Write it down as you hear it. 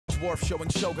dwarf showing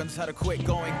shoguns how to quit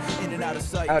going in and out of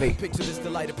sight. Howdy. Picture this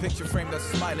delight, a picture framed us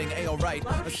smiling, alright.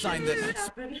 A sign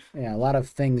that Yeah, a lot of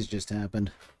things just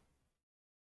happened.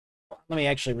 Let me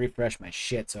actually refresh my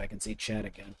shit so I can see chat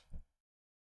again.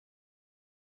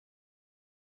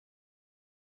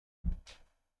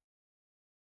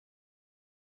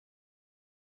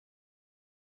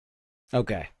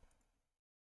 Okay.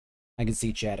 I can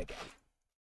see chat again.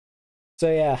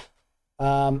 So yeah.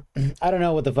 I don't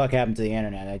know what the fuck happened to the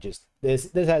internet. I just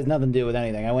this has nothing to do with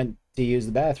anything. I went to use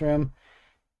the bathroom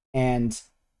and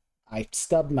I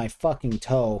stubbed my fucking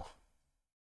toe,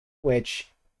 which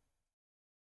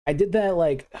I did that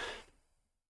like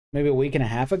maybe a week and a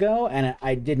half ago, and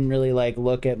I didn't really like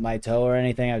look at my toe or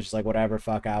anything. I was just like, whatever,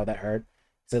 fuck out, that hurt.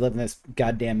 So I live in this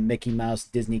goddamn Mickey Mouse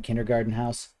Disney kindergarten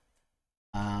house.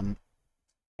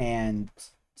 And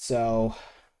so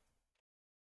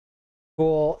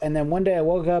cool. And then one day I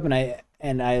woke up and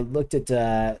I looked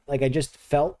at like I just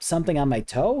felt something on my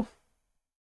toe.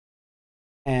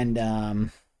 And I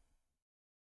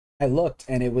looked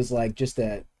and it was like just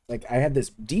I had this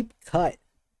deep cut,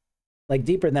 like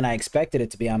deeper than I expected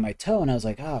it to be on my toe, and I was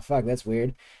like, oh fuck, that's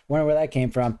weird. Wonder where that came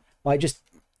from. Well, I just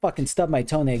fucking stubbed my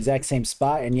toe in the exact same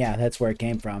spot, and yeah, that's where it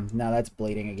came from. Now that's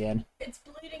bleeding again. It's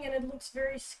bleeding and it looks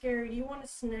very scary. Do you want a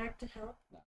snack to help?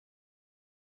 No.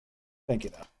 Thank you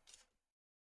though.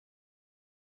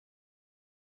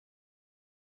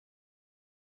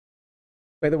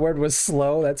 Wait, the word was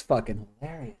slow? That's fucking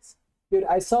hilarious. Dude,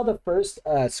 I saw the first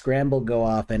scramble go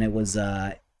off and it was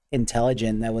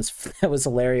intelligent. That was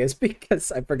hilarious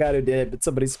because I forgot who did it, but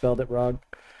somebody spelled it wrong.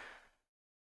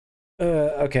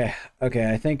 Okay.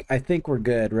 I think we're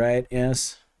good, right?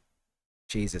 Yes.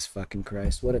 Jesus fucking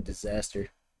Christ, what a disaster.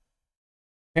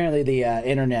 Apparently the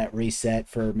internet reset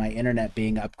for my internet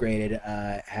being upgraded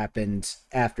happened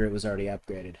after it was already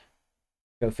upgraded.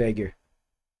 Go figure.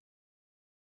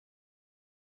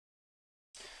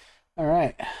 All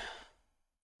right.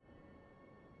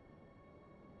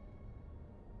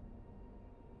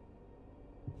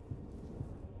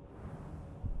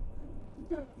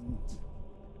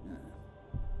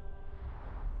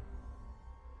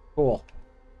 Cool.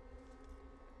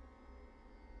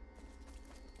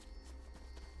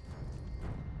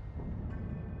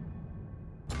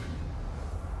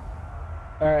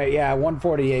 All right, yeah,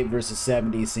 148 versus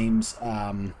 70 seems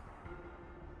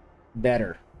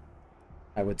better,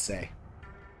 I would say.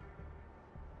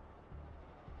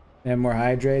 And more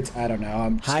hydrates? I don't know.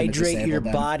 I'm just hydrate your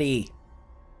body.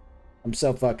 I'm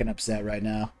so fucking upset right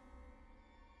now.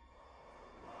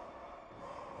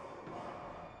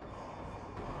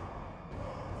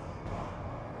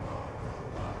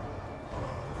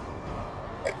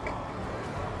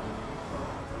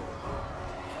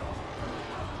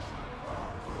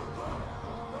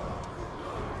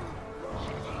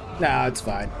 No, it's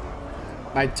fine.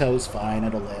 My toe's fine.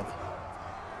 It'll live.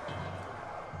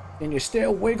 Can you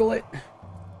still wiggle it?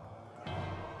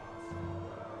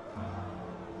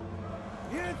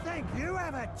 You think you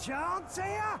have a chance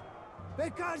here?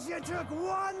 Because you took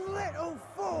one little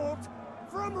fort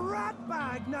from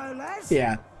Ratbag, no less?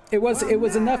 Yeah. It was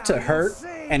enough to hurt,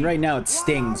 and right now it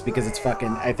stings because it's fucking,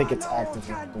 I think it's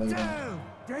actively bleeding.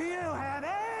 Do you have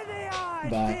any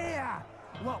idea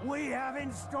what we have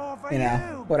in store for you?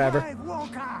 Whatever.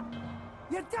 Walker?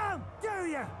 You don't, do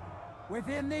you?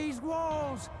 Within these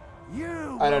walls,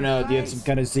 you I don't know, do you have some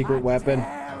kind of secret weapon?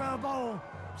 Terrible,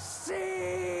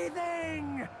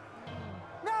 seething.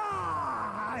 No,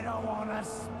 I don't want to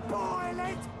spoil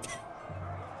it.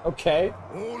 Okay.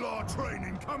 All our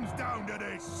training comes down to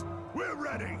this. We're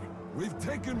ready. We've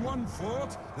taken one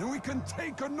fort, and we can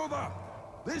take another.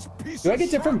 This piece Do I get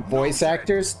different voice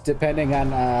actors depending on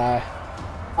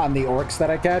the orcs that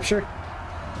I capture?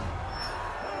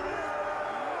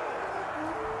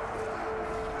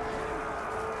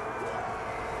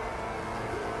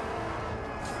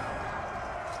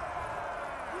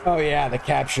 Oh yeah, the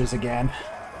captures again.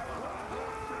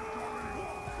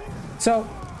 So,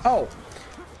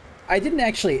 I didn't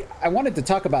actually, I wanted to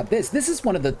talk about this. This is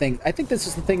one of the things, I think this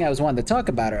is the thing I was wanting to talk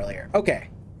about earlier. Okay,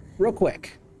 real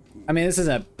quick. I mean, this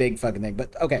isn't a big fucking thing,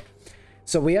 but okay.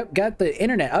 So we got the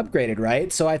internet upgraded,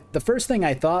 right? So the first thing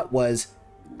I thought was,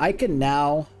 I can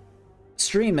now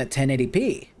stream at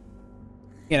 1080p.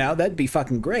 You know, that'd be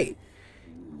fucking great.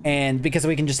 And because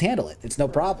we can just handle it. It's no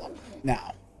problem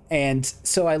now. And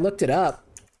so I looked it up,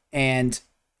 and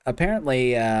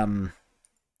apparently, as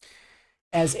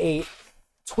a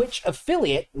Twitch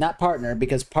affiliate, not partner,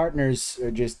 because partners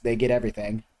are just, they get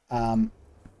everything. But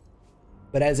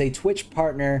as a Twitch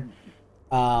partner,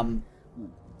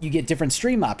 you get different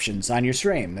stream options on your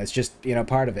stream. That's just, you know,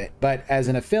 part of it. But as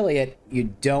an affiliate,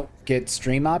 you don't get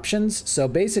stream options. So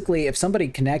basically, if somebody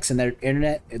connects and their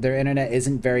internet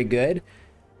isn't very good,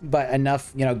 but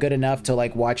enough, you know, good enough to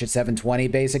like watch at 720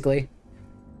 basically,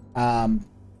 then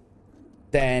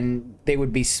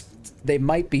they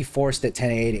might be forced at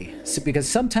 1080. So, because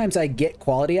sometimes I get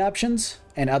quality options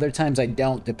and other times I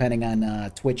don't, depending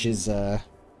on Twitch's I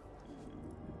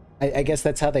guess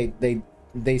that's how they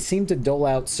seem to dole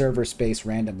out server space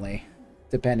randomly,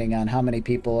 depending on how many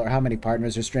people or how many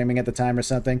partners are streaming at the time or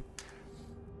something.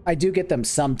 I do get them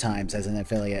sometimes as an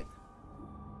affiliate.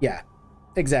 Yeah,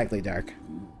 exactly, Dark.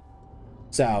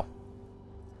 So,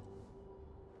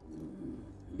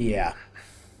 yeah.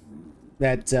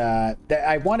 That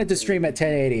I wanted to stream at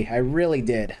 1080. I really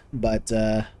did, but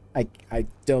I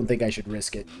don't think I should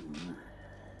risk it.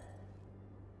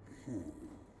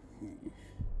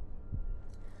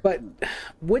 But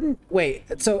wait,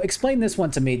 so explain this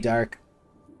one to me, Dark.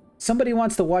 Somebody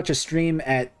wants to watch a stream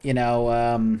at, you know,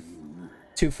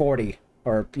 240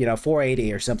 or, you know,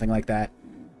 480 or something like that.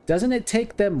 Doesn't it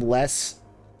take them less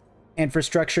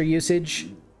infrastructure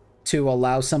usage to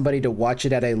allow somebody to watch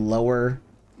it at a lower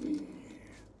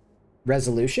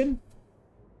resolution?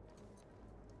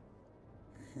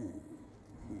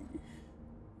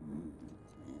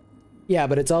 Yeah,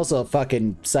 but it's also a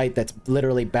fucking site that's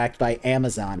literally backed by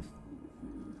Amazon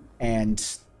and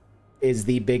is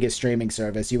the biggest streaming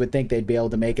service. You would think they'd be able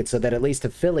to make it so that at least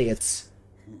affiliates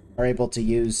are able to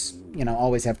use, you know,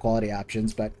 always have quality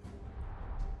options, but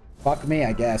fuck me,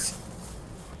 I guess.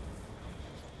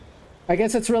 I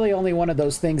guess it's really only one of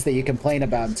those things that you complain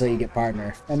about until you get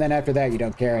partner, and then after that you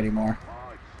don't care anymore.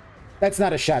 That's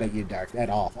not a shot at you, Dark, at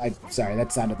all. I'm sorry,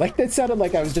 that sounded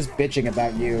like I was just bitching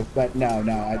about you, but no,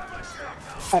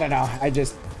 I don't know. I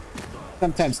just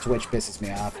sometimes Twitch pisses me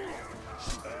off.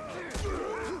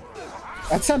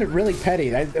 That sounded really petty.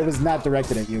 It was not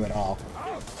directed at you at all.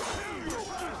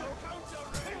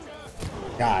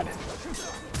 God.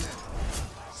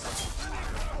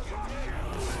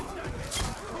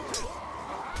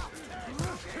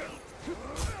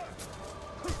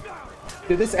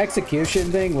 Dude, this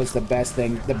execution thing was the best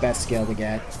thing, the best skill to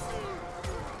get.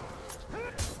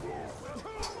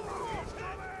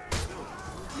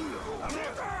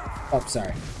 Oh,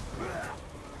 sorry.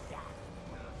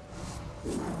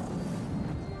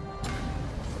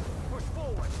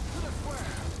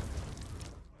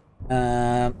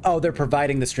 Oh, they're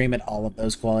providing the stream at all of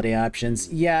those quality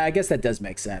options. Yeah, I guess that does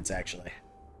make sense, actually.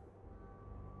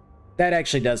 That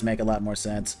actually does make a lot more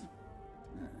sense.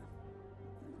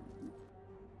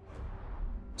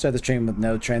 Start the stream with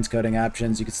no transcoding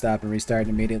options. You can stop and restart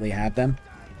and immediately have them.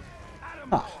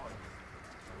 Huh.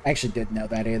 I actually didn't know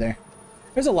that either.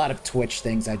 There's a lot of Twitch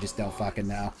things I just don't fucking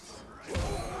know.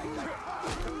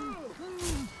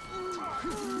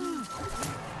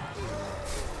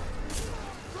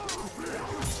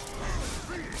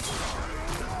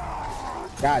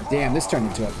 God damn, this turned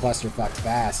into a clusterfuck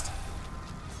fast.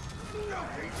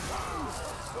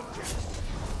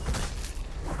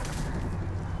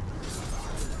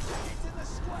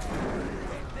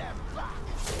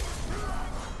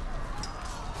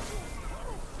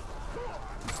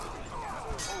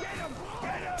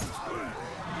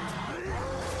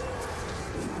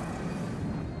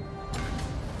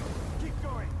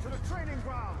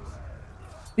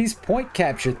 These point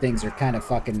capture things are kind of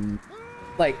fucking...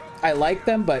 Like, I like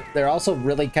them, but they're also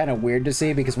really kind of weird to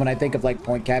see, because when I think of, like,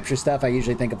 point capture stuff, I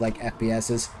usually think of, like,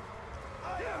 FPSs.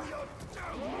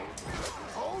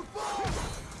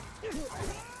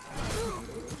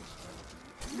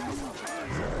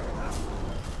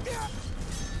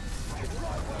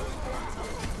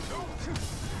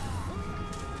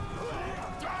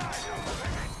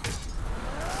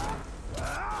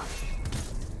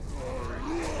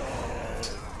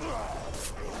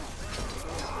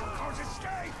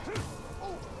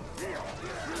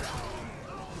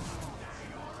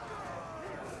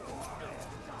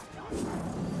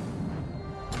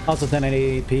 Also,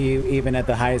 1080p, even at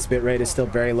the highest bitrate, is still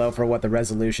very low for what the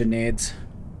resolution needs.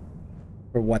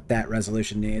 For what that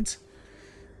resolution needs.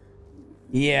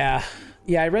 Yeah.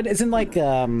 Yeah, I read, isn't like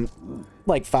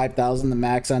 5,000 the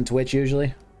max on Twitch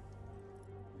usually?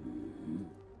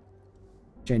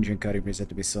 Change your encoding preset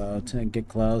to be slow to get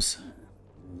close.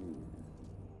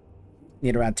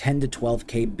 Need around 10 to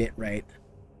 12k bitrate.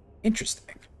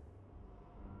 Interesting.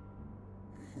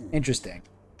 Interesting.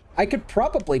 I could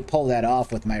probably pull that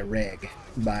off with my rig,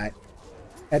 but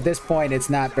at this point, it's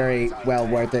not very well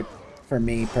worth it for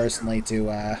me personally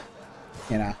to,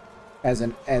 you know, as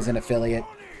an affiliate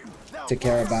to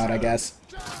care about, I guess.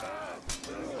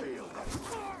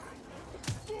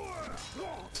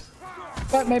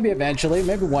 But maybe eventually,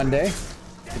 maybe one day,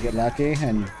 I get lucky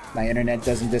and my internet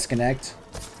doesn't disconnect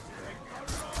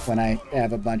when I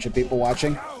have a bunch of people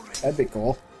watching. That'd be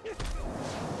cool.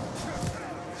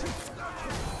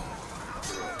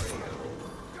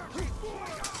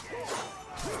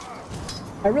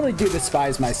 I really do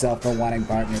despise myself for wanting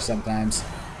partners sometimes.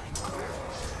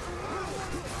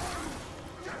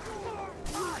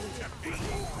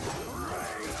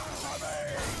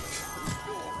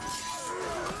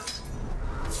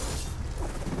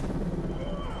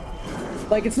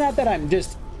 Like, it's not that I'm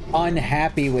just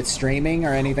unhappy with streaming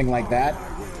or anything like that.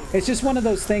 It's just one of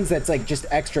those things that's like just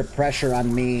extra pressure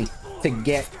on me to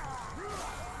get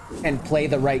and play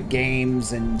the right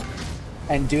games and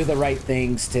do the right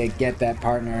things to get that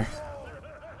partner.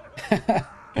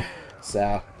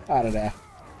 So, I don't know.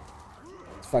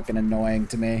 It's fucking annoying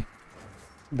to me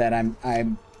that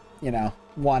I'm, you know,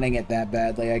 wanting it that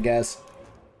badly, I guess.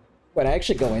 Would I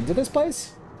actually go into this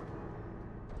place?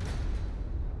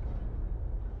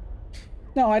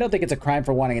 No, I don't think it's a crime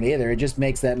for wanting it either. It just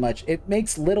makes that much... It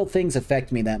makes little things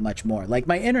affect me that much more. Like,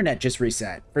 my internet just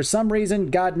reset. For some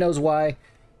reason, God knows why.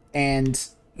 And,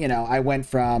 you know, I went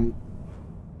from,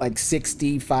 like,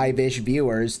 65-ish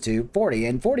viewers to 40.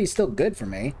 And 40 is still good for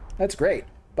me. That's great.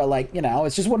 But, like, you know,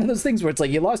 it's just one of those things where it's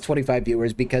like, you lost 25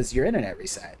 viewers because your internet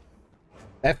reset.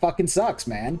 That fucking sucks,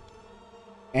 man.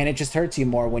 And it just hurts you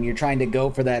more when you're trying to go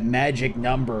for that magic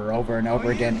number over and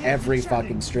over again every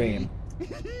fucking stream.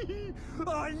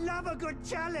 I love a good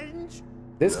challenge.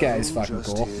 This guy is fucking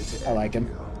cool. I like him.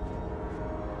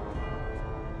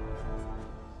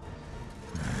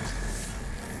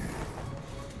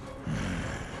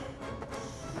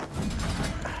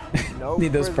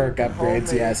 Need those perk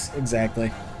upgrades. Yes,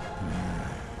 exactly.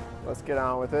 Let's get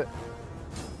on with it.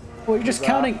 Well, you're just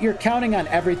counting. You're counting on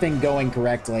everything going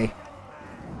correctly,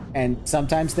 and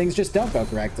sometimes things just don't go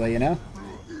correctly. You know.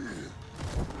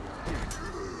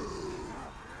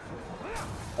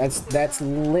 That's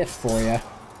lift for you.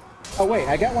 Oh wait,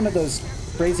 I got one of those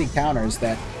crazy counters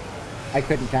that I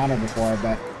couldn't counter before,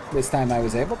 but this time I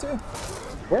was able to.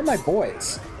 Where are my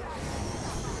boys?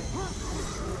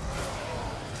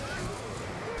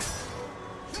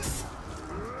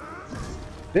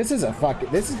 This is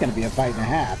gonna be a fight and a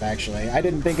half, actually. I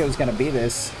didn't think it was gonna be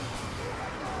this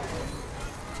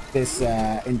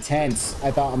intense.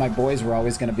 I thought my boys were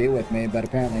always gonna be with me, but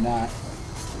apparently not.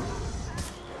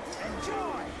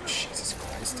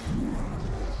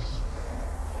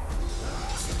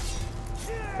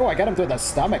 Oh, I got him through the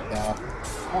stomach, though.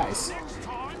 Nice.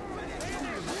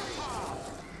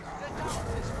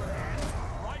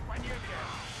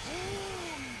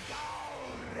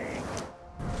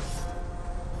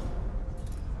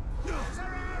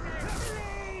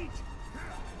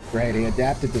 Great, he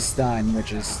adapted to stun,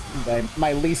 which is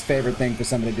my least favorite thing for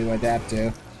somebody to adapt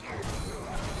to.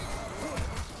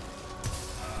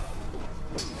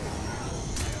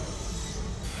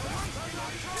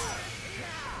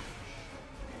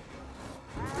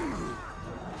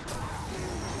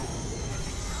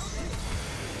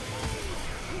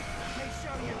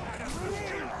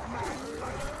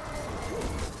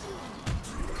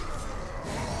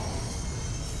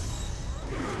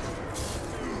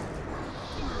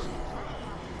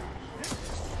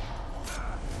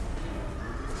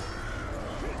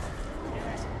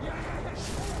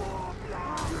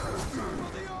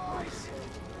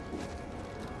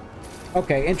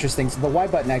 Okay, interesting. So the Y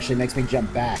button actually makes me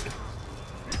jump back.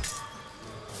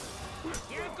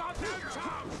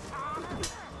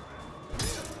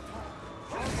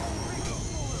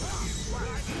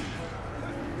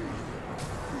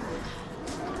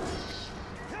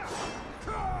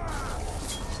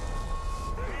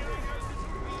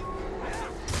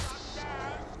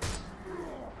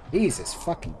 Jesus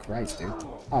fucking Christ, dude.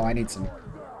 Oh, I need some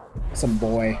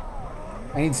boy.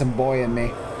 I need some boy in me.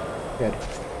 Good.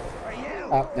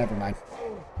 Oh, never mind.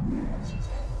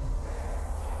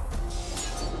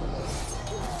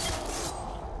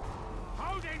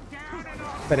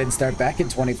 If I didn't start back in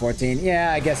 2014,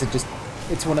 yeah, I guess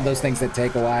it's one of those things that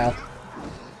take a while.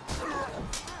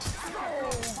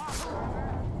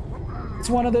 It's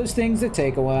one of those things that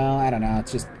take a while. I don't know,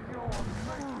 it's just...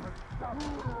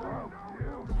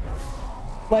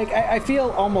 Like, I feel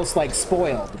almost, like,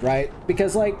 spoiled, right?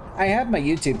 Because, like, I have my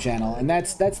YouTube channel, and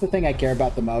that's the thing I care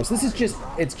about the most. It's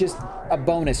just a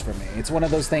bonus for me. It's one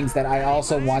of those things that I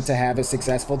also want to have a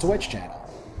successful Twitch channel.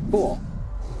 Cool.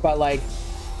 But, like,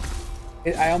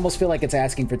 I almost feel like it's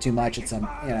asking for too much at some,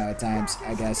 you know, at times,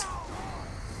 I guess.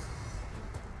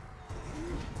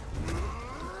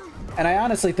 And I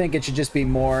honestly think it should just be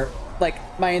more, like,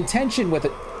 my intention with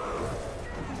it...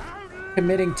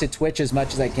 committing to Twitch as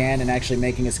much as I can and actually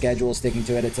making a schedule, sticking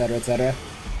to it, etc.,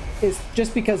 is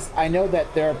just because I know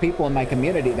that there are people in my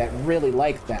community that really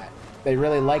like that. They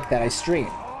really like that I stream.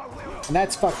 And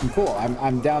that's fucking cool.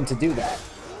 I'm down to do that.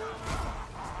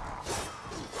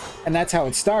 And that's how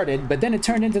it started, but then it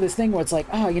turned into this thing where it's like,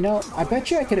 oh, you know, I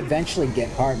bet you I could eventually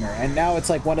get partner. And now it's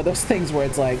like one of those things where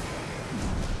it's like,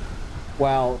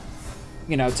 well,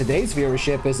 you know, today's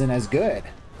viewership isn't as good.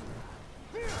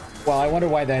 Well, I wonder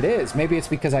why that is. Maybe it's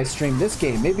because I streamed this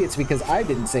game. Maybe it's because I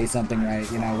didn't say something right,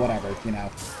 you know, whatever, you know.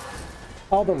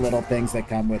 All the little things that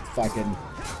come with fucking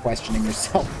questioning your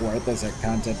self-worth as a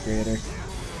content creator.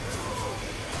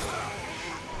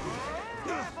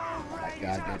 Oh my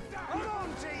god, dude.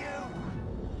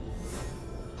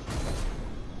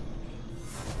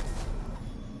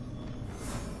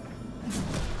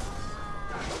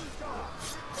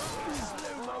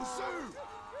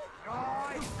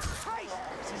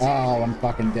 Oh, I'm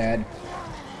fucking dead.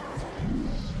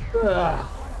 Ugh.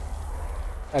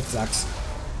 That sucks.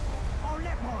 I'll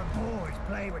let my boys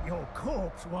play with your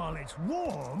corpse while it's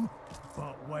warm,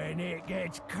 but when it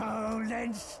gets cold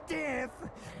and stiff,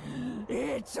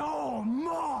 it's all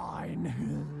mine.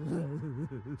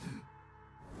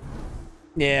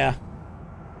 Yeah.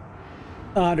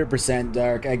 100%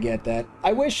 Dark, I get that.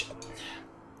 I wish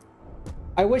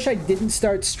I didn't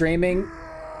start streaming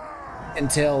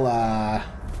until,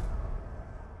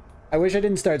 I wish I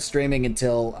didn't start streaming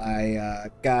until I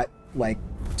got, like,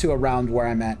 to around where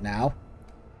I'm at now.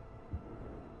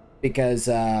 Because,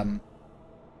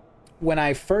 when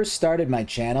I first started my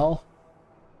channel,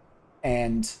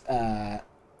 and, I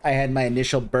had my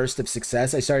initial burst of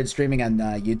success, I started streaming on,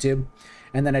 YouTube.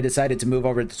 And then I decided to move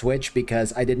over to Twitch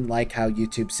because I didn't like how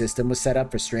YouTube's system was set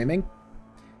up for streaming.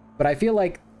 But I feel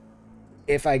like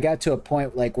if I got to a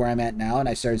point like where I'm at now and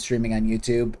I started streaming on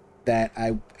YouTube, that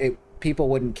people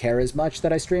wouldn't care as much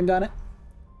that I streamed on it.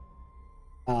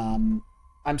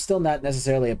 I'm still not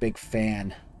necessarily a big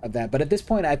fan of that, but at this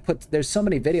point there's so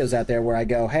many videos out there where I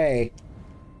go, hey,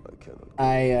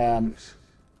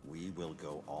 we will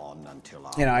go on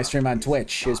until you know, I stream on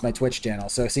Twitch. Here's my Twitch channel.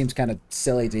 So it seems kind of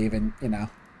silly to even, you know,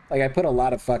 like I put a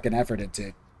lot of fucking effort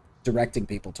into directing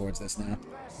people towards this now.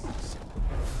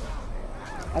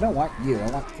 I don't want you. I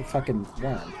want the fucking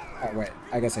worm. Oh, wait.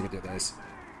 I guess I could do this.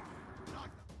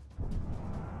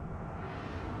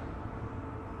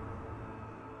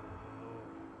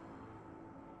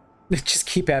 Just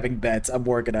keep having bets. I'm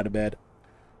working on a bed.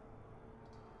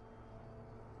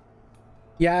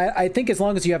 Yeah, I think as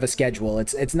long as you have a schedule,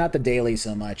 it's not the daily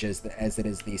so much as it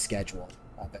is the schedule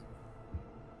of it.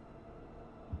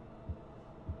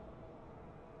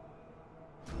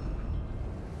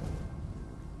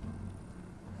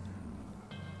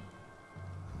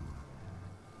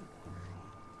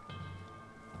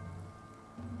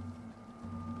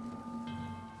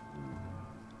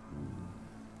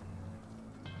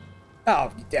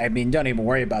 Oh, I mean, don't even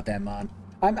worry about that, Mon.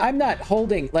 I'm not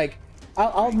holding, like,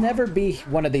 I'll never be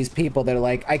one of these people that are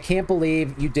like, I can't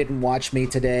believe you didn't watch me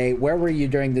today. Where were you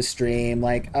during the stream?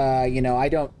 Like, you know, I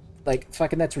don't, like,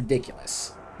 fucking, that's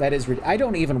ridiculous. That is, I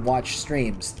don't even watch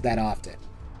streams that often.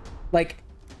 Like,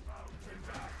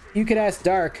 you could ask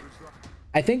Dark.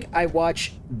 I think I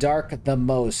watch Dark the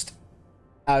most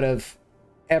out of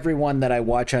everyone that I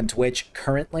watch on Twitch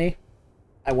currently.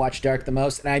 I watch Dark the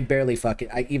most, and I barely fucking,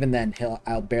 even then,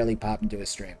 I'll barely pop into his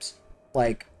streams.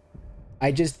 Like,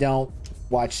 I just don't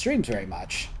watch streams very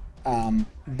much.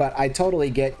 But I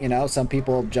totally get, you know, some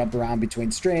people jump around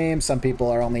between streams, some people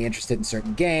are only interested in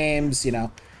certain games, you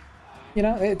know. You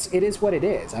know, it is what it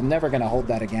is. I'm never going to hold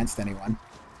that against anyone.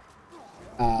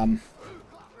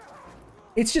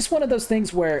 It's just one of those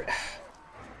things where,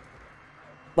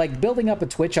 like, building up a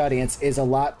Twitch audience is a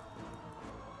lot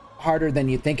harder than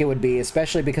you think it would be,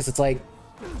 especially because it's like,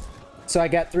 so I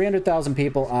got 300,000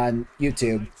 people on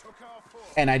YouTube,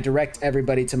 and I direct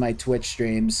everybody to my Twitch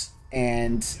streams,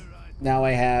 and now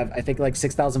I have, I think, like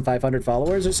 6,500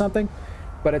 followers or something,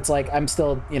 but it's like, I'm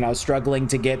still, you know, struggling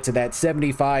to get to that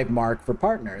 75 mark for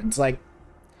partner. It's like,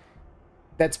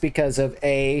 that's because of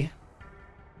I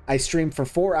stream for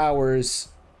 4 hours,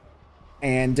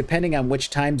 and depending on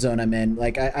which time zone I'm in,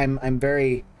 like, I'm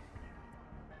very,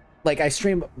 like, I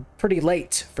stream pretty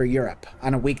late for Europe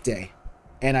on a weekday,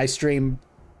 and I stream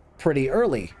pretty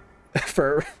early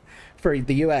for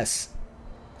the US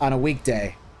on a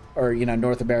weekday, or, you know,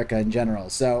 North America in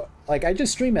general. So, like, I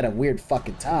just stream at a weird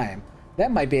fucking time.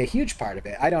 That might be a huge part of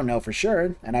it. I don't know for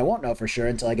sure, and I won't know for sure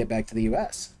until I get back to the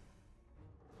US.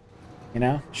 You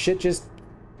know, shit just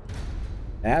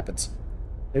happens.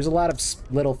 There's a lot of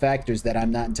little factors that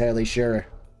I'm not entirely sure,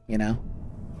 you know,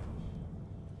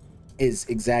 is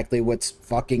exactly what's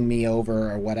fucking me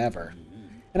over or whatever.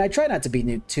 And I try not to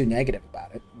be too negative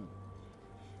about it.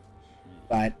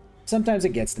 But sometimes it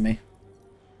gets to me.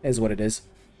 Is what it is.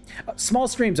 Small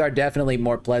streams are definitely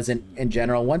more pleasant in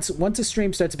general. Once a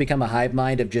stream starts to become a hive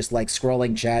mind of just like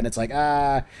scrolling chat, and it's like,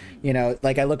 you know,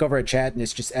 like I look over a chat and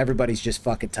it's just everybody's just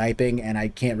fucking typing and I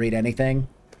can't read anything.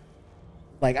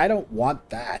 Like, I don't want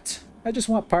that. I just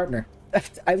want partner.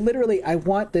 I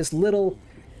want this little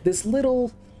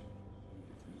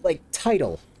like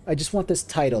title. I just want this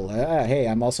title. Hey,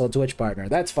 I'm also a Twitch partner.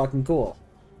 That's fucking cool.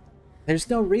 There's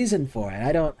no reason for it.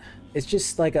 I don't. It's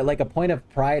just like a point of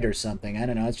pride or something. I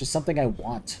don't know. It's just something I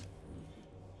want.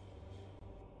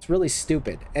 It's really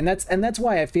stupid, and that's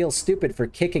why I feel stupid for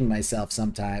kicking myself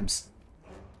sometimes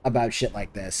about shit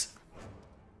like this.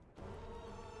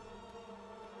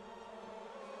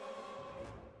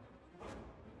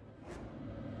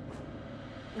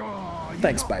 Oh,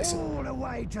 Thanks, you're Bison. all the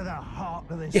way to the heart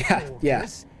of this Yeah.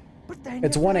 fortress, but then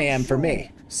It's you're 1 very a.m. for me,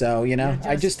 short. so you know,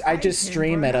 I just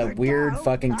stream at a weird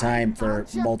fucking time for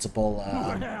multiple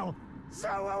Well, so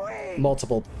are we.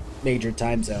 multiple major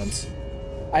time zones.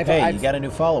 Hey, you got a new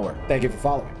follower. Thank you for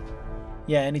following.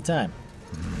 Yeah, anytime.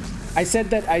 I said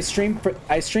that I stream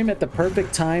at the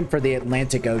perfect time for the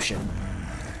Atlantic Ocean.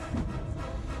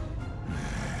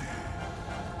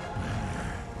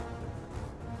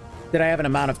 Did I have an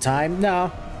amount of time?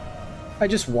 No. I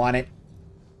just want it.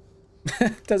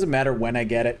 Doesn't matter when I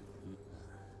get it.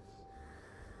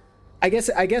 I guess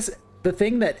the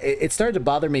thing that it started to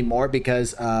bother me more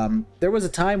because there was a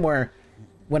time where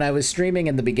when I was streaming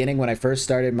in the beginning, when I first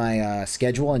started my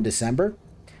schedule in December,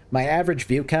 my average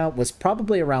view count was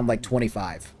probably around like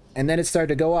 25. And then it started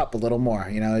to go up a little more.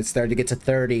 You know, it started to get to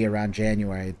 30 around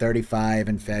January, 35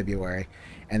 in February,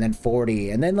 and then 40.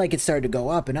 And then like it started to go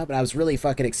up, and I was really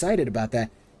fucking excited about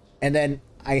that. And then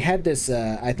I had this,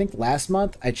 I think last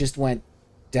month, I just went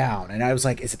down. And I was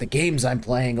like, is it the games I'm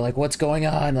playing? Like, what's going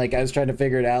on? Like, I was trying to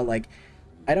figure it out. Like,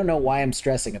 I don't know why I'm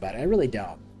stressing about it. I really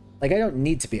don't. Like, I don't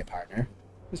need to be a partner.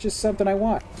 It's just something I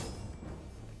want.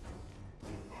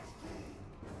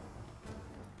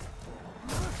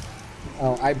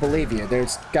 Oh, I believe you.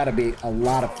 There's got to be a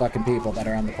lot of fucking people that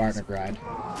are on the partner grind.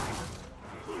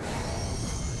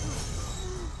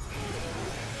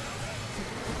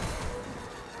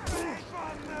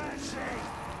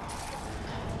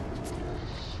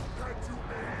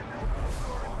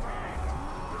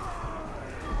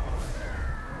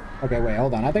 Okay, wait,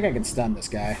 hold on. I think I can stun this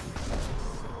guy.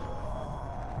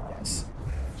 Yes.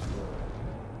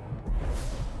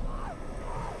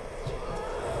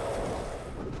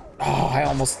 Oh, I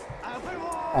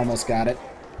almost got it.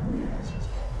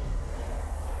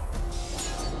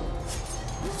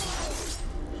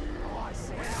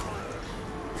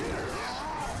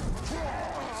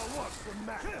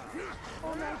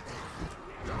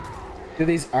 Do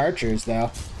these archers, though.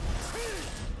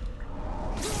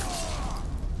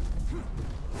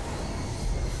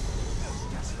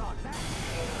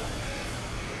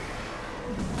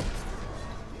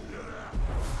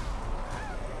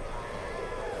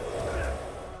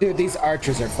 Dude, these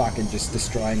archers are fucking just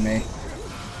destroying me.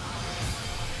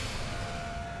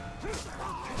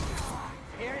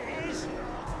 Here it is.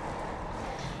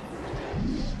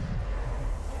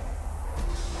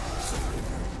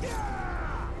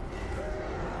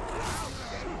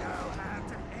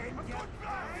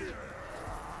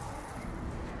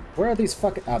 Where are these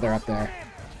fucking... Oh, they're up there.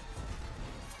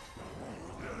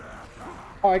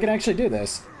 Oh, I can actually do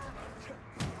this.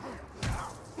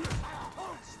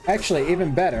 Actually,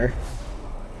 even better.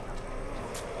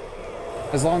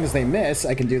 As long as they miss,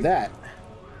 I can do that.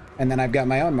 And then I've got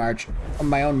my own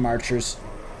marchers.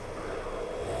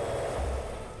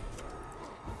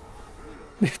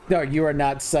 No, you are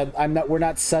not we're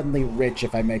not suddenly rich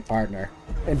if I make partner.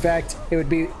 In fact, it would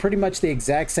be pretty much the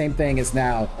exact same thing as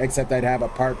now, except I'd have a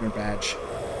partner badge,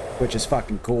 which is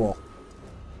fucking cool.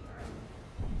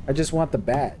 I just want the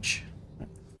badge.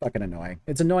 Fucking annoying.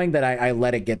 It's annoying that I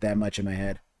let it get that much in my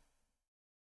head.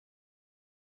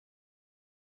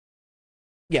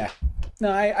 Yeah. No,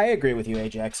 I agree with you,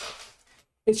 Ajax.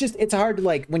 It's just, it's hard to,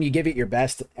 like, when you give it your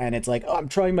best, and it's like, oh, I'm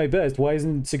trying my best. Why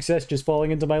isn't success just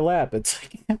falling into my lap? It's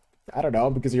like, I don't know,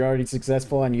 because you're already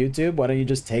successful on YouTube. Why don't you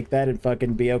just take that and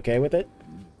fucking be okay with it?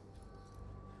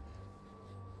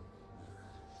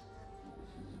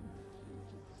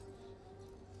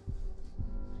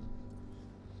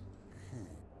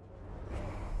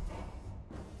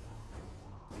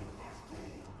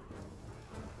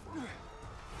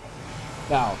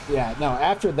 No, yeah, no,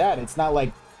 after that, it's not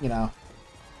like, you know...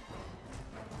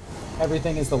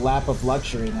 Everything is the lap of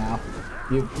luxury now.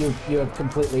 You have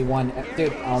completely won.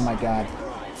 Dude, oh my god.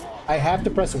 I have to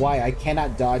press Y. I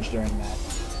cannot dodge during that.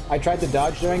 I tried to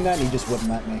dodge during that and he just wouldn't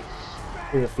let me.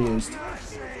 He refused.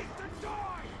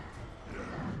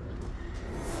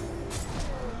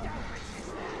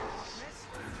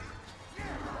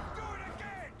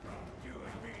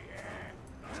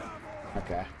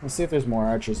 Okay, let's see if there's more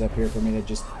archers up here for me to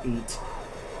just eat.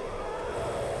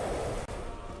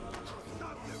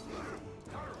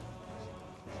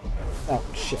 Oh,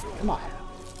 shit, come on.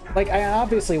 Like, I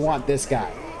obviously want this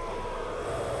guy.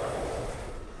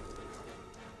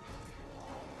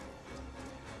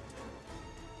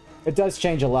 It does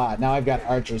change a lot. Now I've got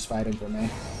archers fighting for me,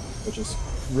 which is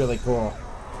really cool.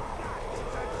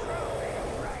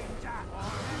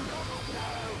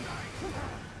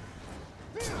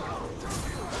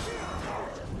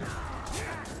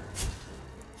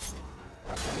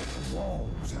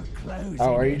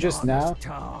 Oh, are you just now?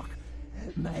 Talk.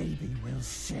 Maybe we'll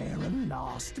share a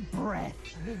last breath.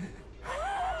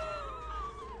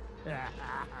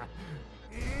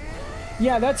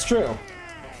 Yeah, that's true.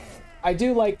 I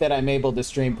do like that I'm able to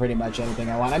stream pretty much anything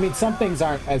I want. I mean, some things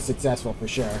aren't as successful for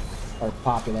sure, or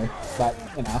popular, but,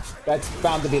 you know, that's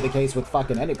bound to be the case with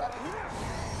fucking anybody.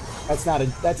 That's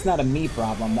not a me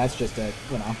problem, that's just a,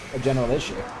 you know, a general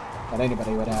issue that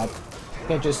anybody would have. You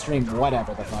can't just stream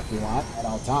whatever the fuck you want at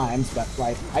all times, but,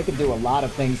 like, I could do a lot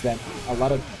of things that a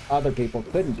lot of other people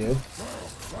couldn't do.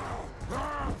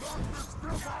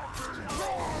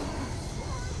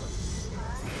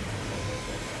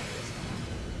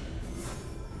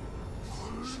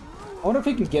 I wonder if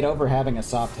he can get over having a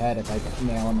soft head if I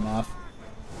nail him enough.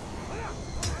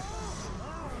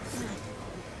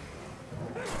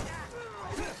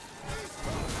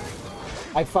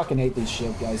 I fucking hate these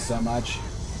shield guys so much.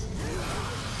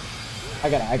 I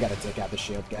gotta take out the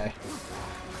shield guy.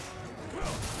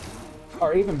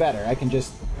 Or even better, I can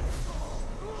just...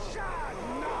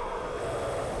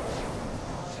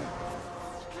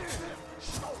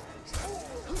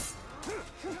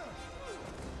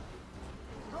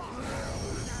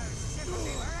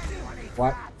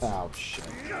 What? Oh, shit.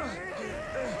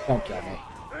 Don't kill me.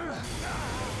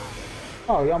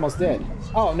 Oh, he almost did.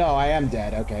 Oh, no, I am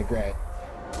dead. Okay, great.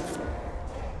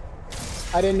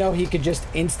 I didn't know he could just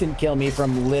instant kill me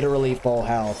from literally full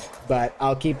health, but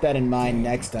I'll keep that in mind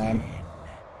next time.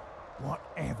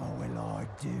 Whatever will I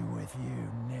do with you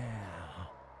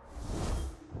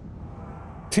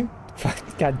now?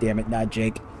 God damn it, not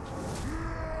Jake.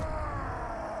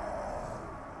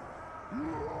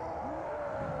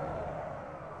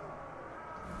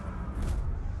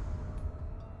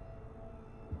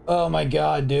 Oh my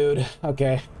god, dude.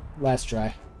 Okay, last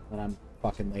try. When I'm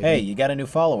fucking lazy. Hey, you got a new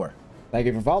follower. Thank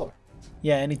you for following.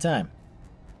 Yeah, anytime.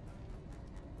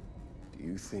 Do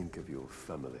you think of your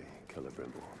family,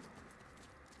 Celebrimbor?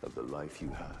 Of the life you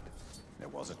had? There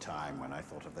was a time when I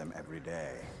thought of them every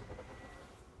day.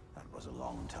 That was a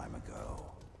long time ago.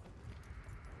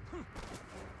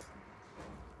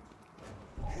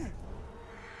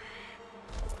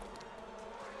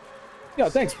 Yo,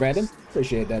 thanks, Brandon.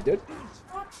 Appreciate that, dude.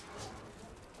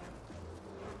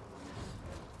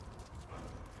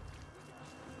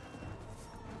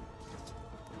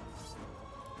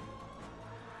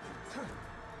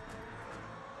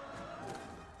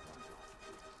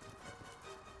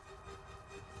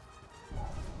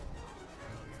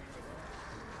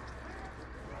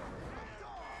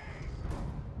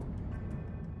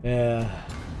 Yeah.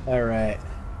 All right.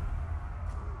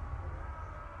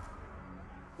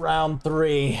 Round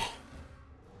 3.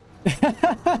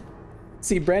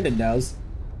 See, Brandon knows.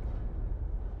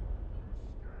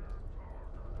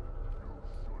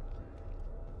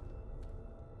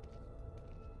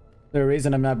 The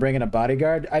reason I'm not bringing a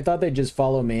bodyguard? I thought they'd just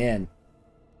follow me in.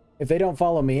 If they don't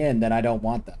follow me in, then I don't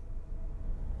want them.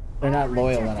 They're not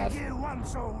loyal enough. You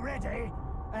once already,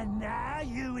 and now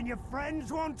you and your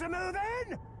friends want to move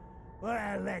in?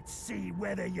 Well, let's see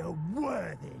whether you're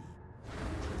worthy.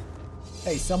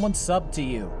 Hey, someone subbed to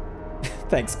you.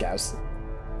 Thanks, Gauss.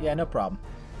 Yeah, no problem.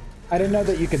 I didn't know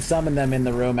that you could summon them in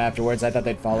the room afterwards. I thought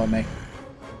they'd follow me.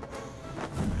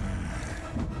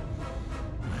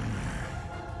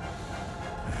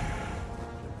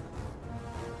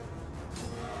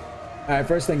 Alright,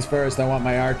 first things first, I want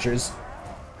my archers.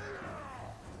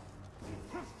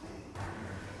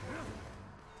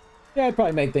 Yeah, it'd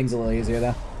probably make things a little easier,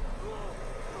 though.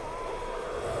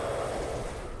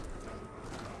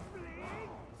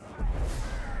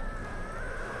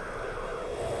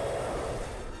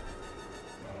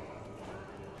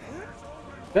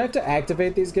 Do I have to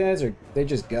activate these guys, or they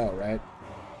just go, right?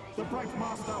 The Bright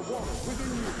Master walks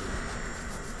within you.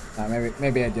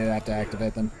 Maybe I did have to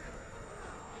activate them.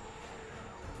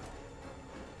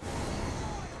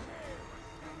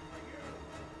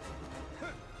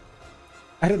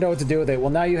 I don't know what to do with it. Well,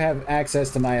 now you have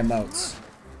access to my emotes.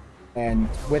 And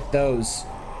with those,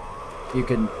 you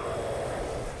can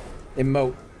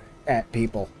emote at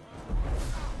people.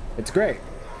 It's great.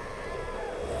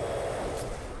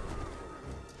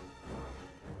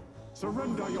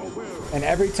 Surrender your will. And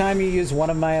every time you use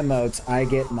one of my emotes, I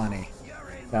get money.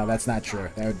 No, that's not true.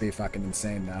 That would be fucking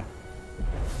insane, though.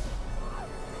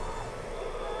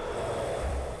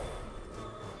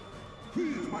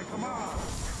 Heed my command.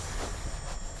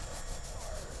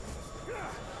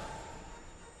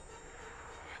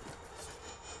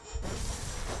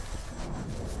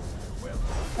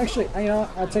 Actually, you know,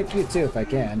 I'll take you too if I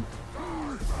can.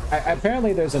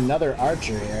 Apparently there's another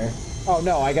archer here. Oh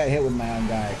no, I got hit with my own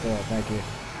guy. Cool, thank you.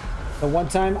 The one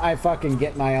time I fucking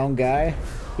get my own guy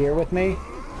here with me,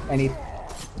 and he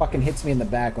fucking hits me in the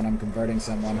back when I'm converting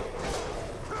someone.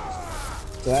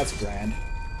 So that's grand.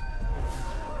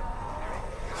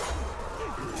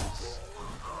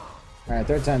 Alright,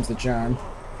 third time's the charm.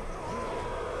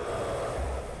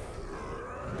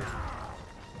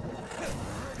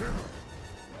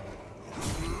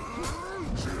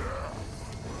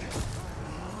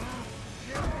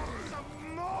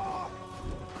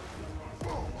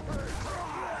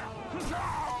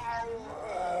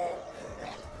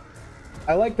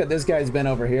 I like that this guy's been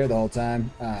over here the whole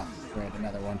time. Oh, great,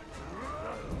 another one.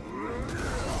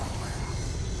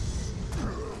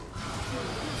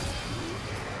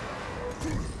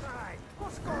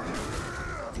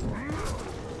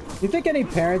 You think any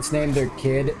parents named their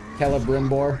kid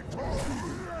Celebrimbor?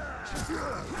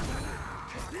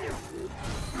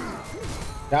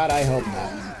 God, I hope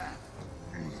not.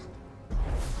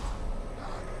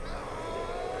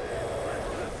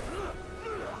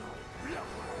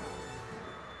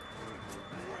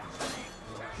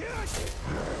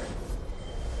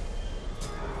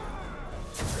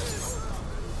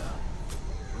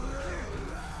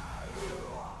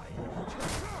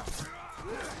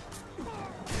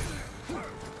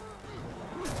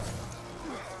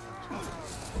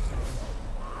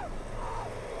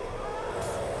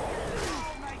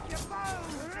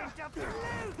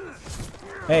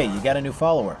 Hey, you got a new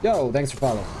follower. Yo, thanks for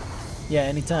following. Yeah,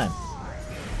 anytime.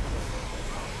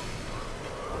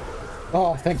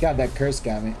 Oh, thank God that curse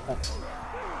got me.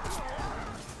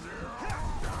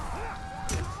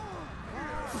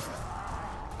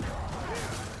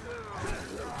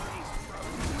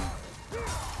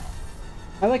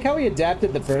 I like how he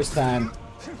adapted the first time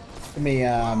to me,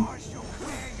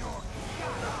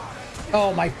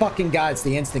 Oh my fucking God, it's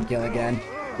the instant kill again,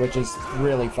 which is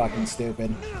really fucking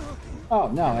stupid. Oh,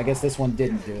 no, I guess this one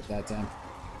didn't do it that time.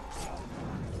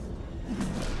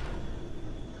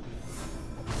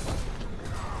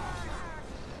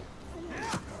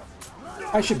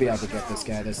 I should be able to get this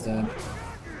guy this time.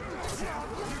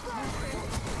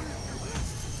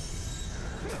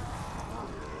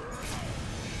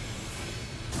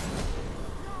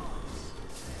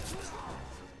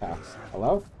 Oh,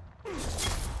 hello?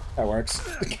 That works.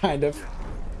 Kind of.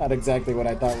 Not exactly what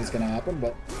I thought was going to happen,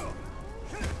 but...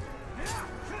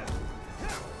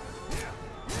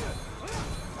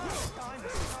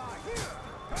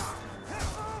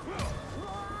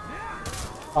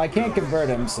 I can't convert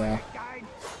him, so...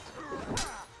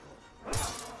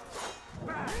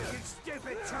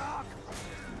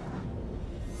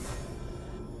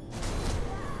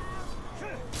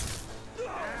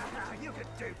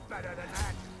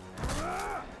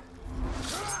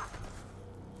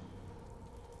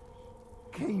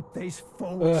 Keep this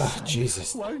force. Ugh,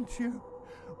 Jesus. Won't you?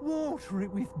 Water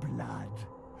it with blood.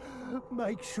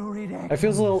 Make sure it I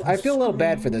feel a little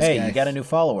bad for this guy. Hey, you got a new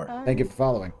follower. Thank you for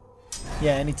following.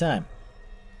 Yeah, anytime.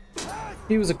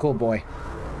 He was a cool boy.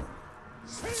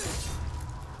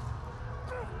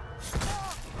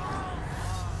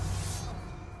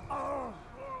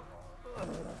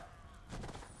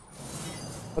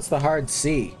 What's the hard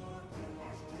C?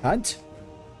 Hunt?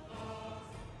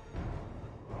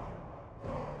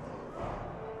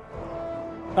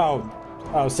 Oh,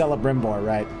 Celebrimbor,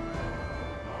 right.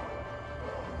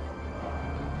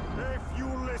 If you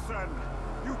listen,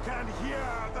 you can hear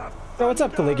the So what's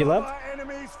up, Caligula?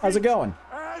 How's it going?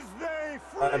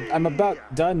 I'm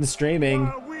about done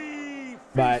streaming,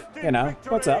 but, you know,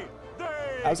 what's up?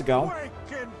 How's it going?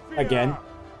 Again.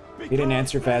 You didn't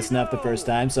answer fast enough the first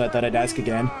time, so I thought I'd ask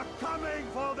again. Coming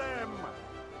for them.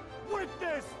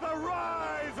 Witness the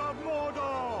rise of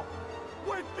Mordor.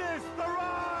 Witness the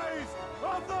rise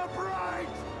of the bright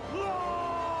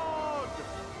Lord.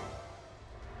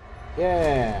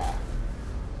 Yeah.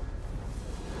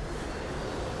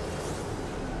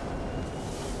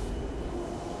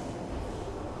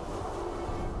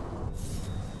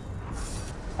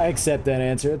 I accept that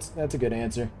answer. That's a good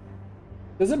answer.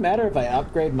 Does it matter if I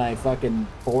upgrade my fucking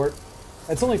fort?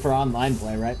 That's only for online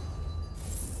play, right?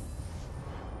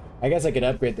 I guess I could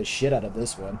upgrade the shit out of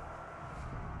this one.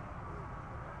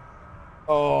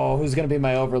 Oh, who's gonna be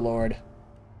my overlord?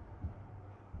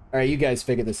 Alright, you guys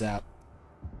figure this out.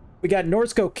 We got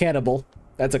Norsko Cannibal.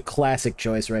 That's a classic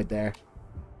choice right there.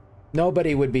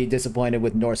 Nobody would be disappointed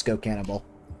with Norsko Cannibal.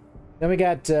 Then we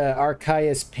got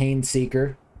Archias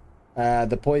Painseeker.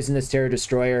 The Poisonous Terror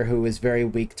Destroyer, who is very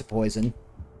weak to poison.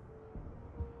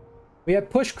 We have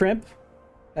Push Crimp.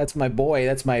 That's my boy.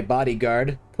 That's my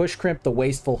bodyguard. Push Crimp, the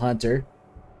Wasteful Hunter.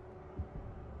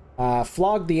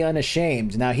 Flog the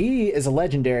Unashamed. Now, he is a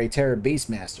legendary Terror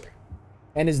Beastmaster.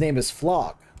 And his name is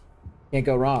Flog. Can't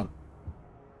go wrong.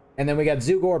 And then we got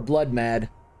Zugor Bloodmad.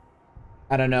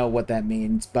 I don't know what that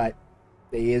means, but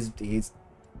he's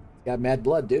got mad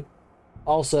blood, dude.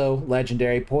 Also,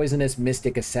 legendary Poisonous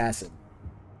Mystic Assassin.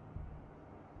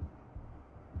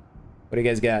 What do you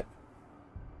guys got?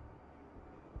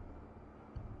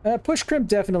 Push Crimp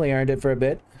definitely earned it for a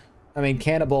bit. I mean,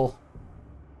 Cannibal.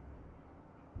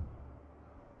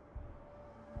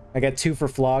 I got 2 for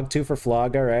Flog, 2 for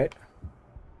Flog, alright.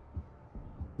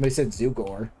 Somebody said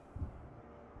Zugor.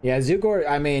 Yeah, Zugor,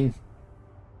 I mean,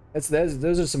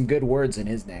 those are some good words in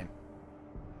his name.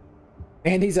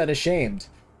 And he's unashamed.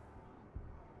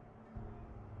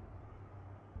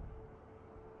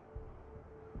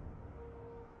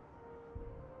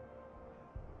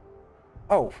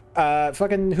 Oh,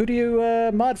 fucking, who do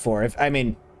you, mod for?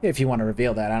 If you want to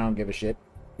reveal that, I don't give a shit.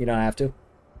 You don't have to.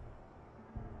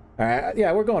 Alright,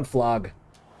 yeah, we're going Flog.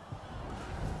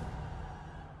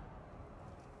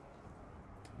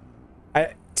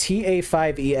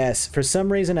 TA5ES. For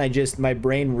some reason, my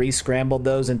brain re-scrambled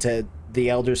those into The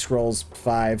Elder Scrolls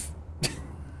 5.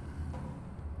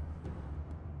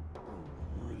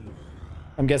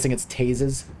 I'm guessing it's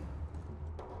Tazes.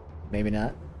 Maybe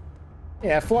not.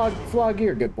 Yeah, Flog,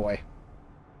 you're a good boy.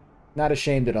 Not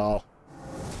ashamed at all.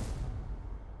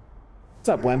 What's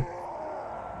up, Wem?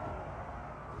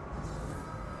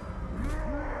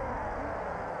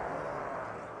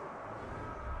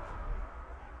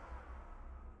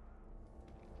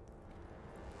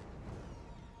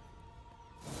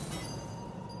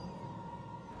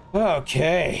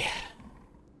 Okay.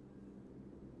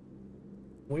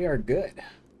 We are good.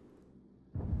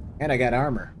 And I got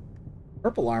armor.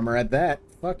 Purple armor at that.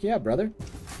 Fuck yeah, brother.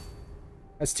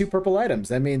 That's 2 purple items.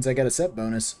 That means I got a set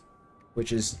bonus,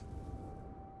 which is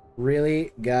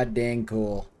really goddamn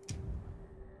cool.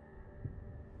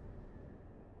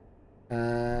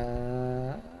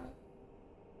 Let's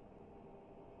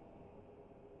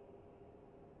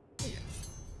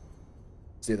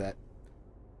do that.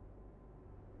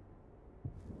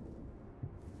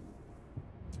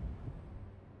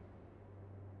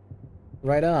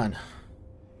 Right on.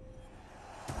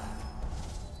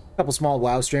 Couple small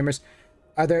WoW streamers.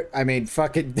 Are there, I mean,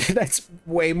 fucking, that's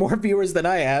way more viewers than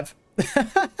I have.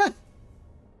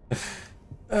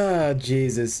 Oh,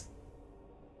 Jesus.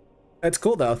 That's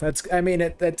cool, though. That's, I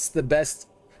mean, that's the best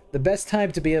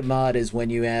time to be a mod is when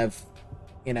you have,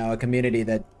 you know, a community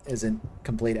that isn't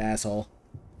complete asshole.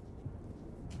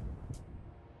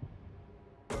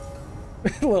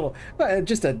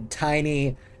 Just a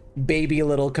tiny, baby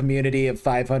little community of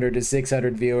 500 to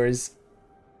 600 viewers.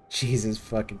 Jesus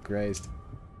fucking Christ.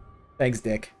 Thanks,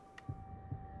 Dick.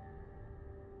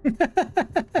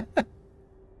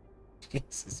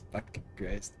 Jesus fucking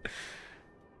Christ.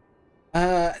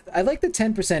 I like the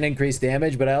 10% increased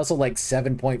damage, but I also like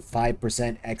 7.5%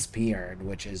 XP earned,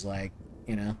 which is like,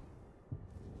 you know.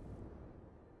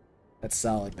 That's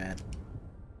solid, man.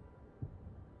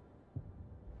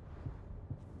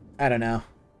 I don't know.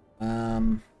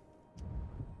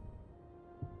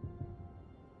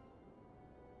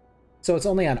 So it's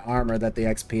only on armor that the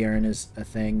XP earn is a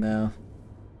thing, though.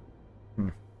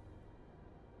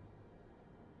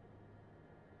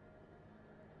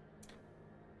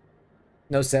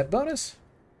 No set bonus?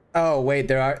 Oh, wait,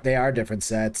 they are different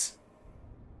sets.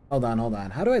 Hold on, hold on.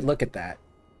 How do I look at that?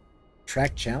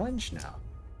 Track challenge? No.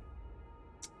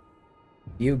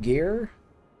 View gear?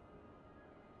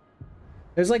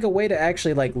 There's like a way to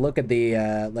actually like look at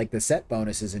the like the set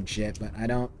bonuses and shit, but I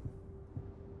don't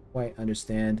quite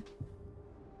understand.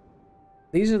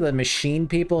 These are the machine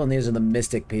people and these are the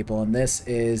mystic people, and this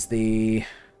is the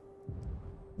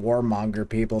warmonger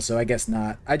people, so I guess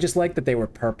not. I just like that they were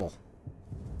purple.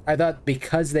 I thought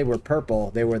because they were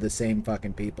purple, they were the same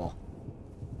fucking people.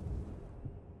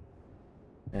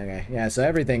 Okay, yeah, so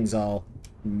everything's all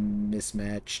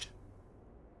mismatched.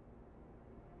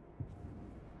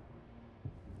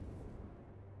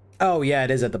 Oh, yeah, it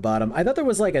is at the bottom. I thought there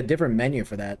was like a different menu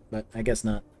for that, but I guess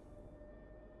not.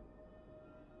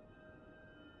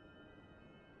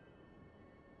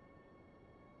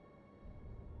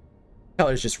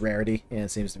 Color's just rarity. Yeah,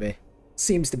 it seems to be.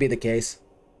 Seems to be the case.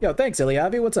 Yo, thanks,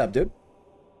 Iliavi. What's up, dude?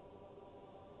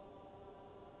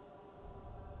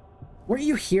 Were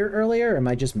you here earlier, or am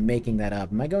I just making that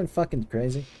up? Am I going fucking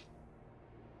crazy?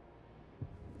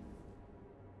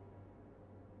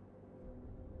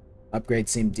 Upgrades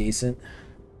seem decent.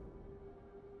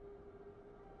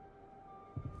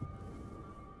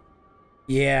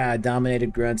 Yeah,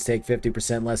 dominated grunts take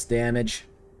 50% less damage.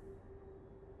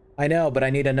 I know, but I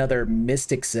need another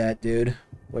Mystic set, dude.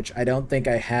 Which I don't think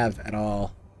I have at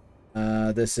all.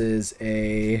 This is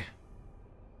a...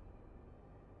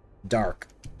 Dark.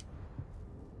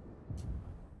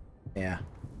 Yeah.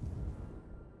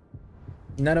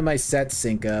 None of my sets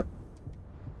sync up.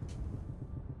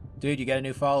 Dude, you got a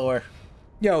new follower.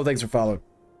 Yo, thanks for following.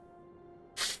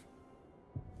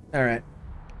 Alright.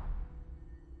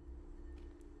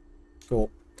 Cool.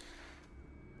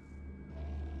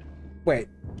 Wait.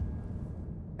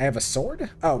 I have a sword?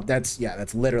 Oh, that's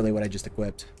literally what I just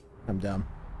equipped. I'm dumb.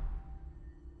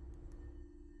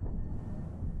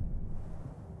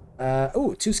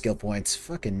 Ooh, 2 skill points.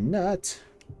 Fucking nut.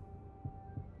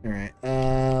 Alright,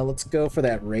 let's go for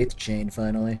that Wraith Chain,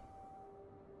 finally.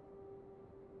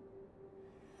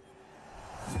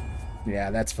 Yeah,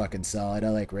 that's fucking solid. I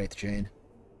like Wraith Chain.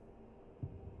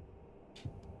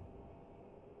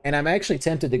 And I'm actually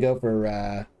tempted to go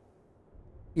for,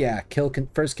 yeah,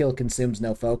 first kill consumes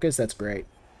no focus. That's great.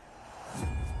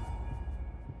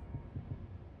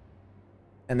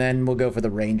 And then we'll go for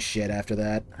the range shit after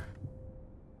that.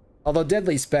 Although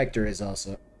Deadly Spectre is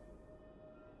also...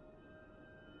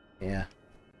 Yeah.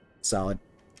 Solid.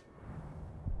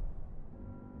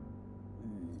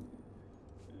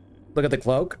 Look at the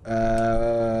cloak.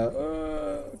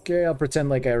 Okay, I'll pretend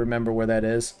like I remember where that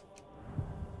is.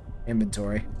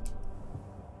 Inventory.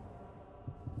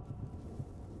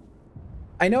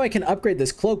 I know I can upgrade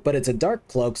this cloak, but it's a dark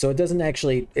cloak, so it doesn't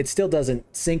actually... It still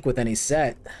doesn't sync with any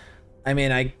set. I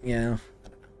mean, you know...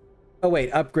 Oh,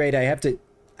 wait, upgrade. I have to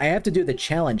do the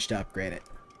challenge to upgrade it.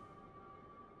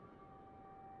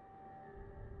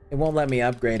 It won't let me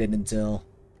upgrade it until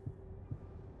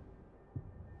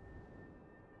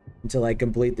I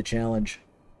complete the challenge.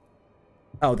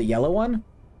 Oh, the yellow one?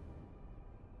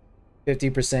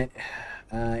 50%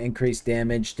 increased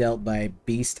damage dealt by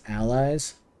beast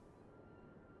allies.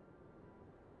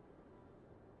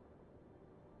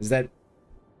 Is that...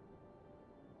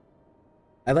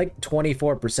 I like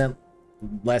 24%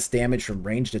 less damage from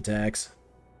ranged attacks.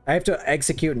 I have to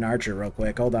execute an archer real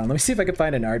quick. Hold on. Let me see if I can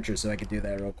find an archer so I can do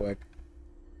that real quick.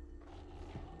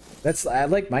 I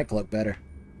like my cloak better.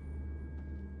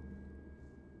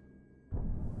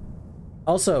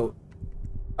 Also...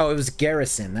 Oh, it was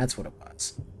Garrison. That's what it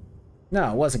was.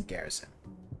 No, it wasn't Garrison.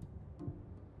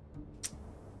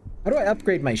 How do I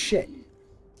upgrade my shit?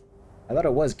 I thought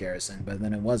it was Garrison, but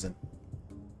then it wasn't.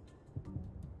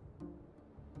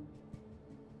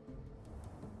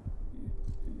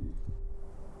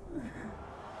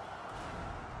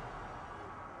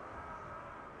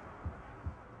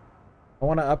 I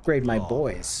want to upgrade my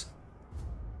boys.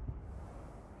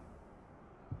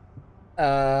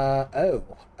 Oh.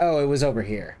 Oh, it was over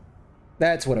here.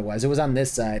 That's what it was. It was on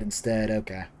this side instead.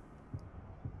 Okay.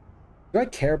 Do I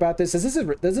care about this? Does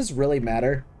this really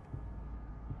matter?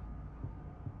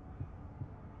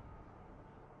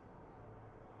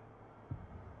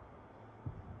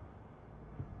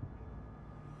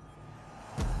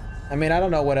 I mean, I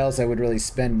don't know what else I would really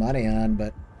spend money on,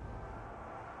 but...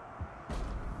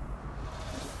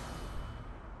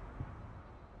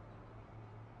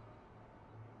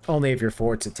 Only if your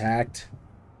fort's attacked.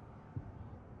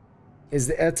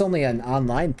 It's only an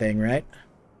online thing, right?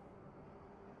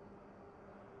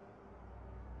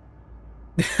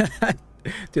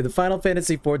 Dude, the Final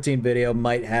Fantasy XIV video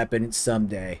might happen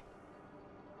someday.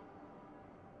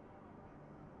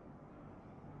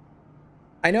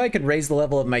 I know I could raise the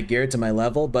level of my gear to my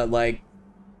level, but like...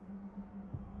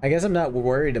 I guess I'm not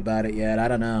worried about it yet. I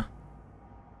don't know.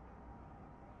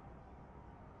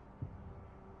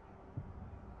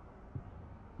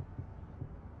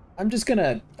 I'm just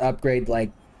gonna upgrade,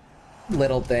 like,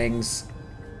 little things.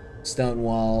 Stone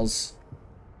walls.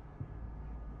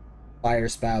 Fire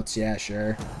spouts, yeah,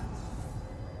 sure.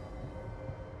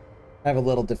 I have a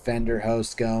little defender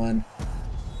host going.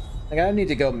 Like, I don't need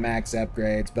to go max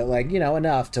upgrades, but, like, you know,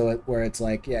 enough to it where it's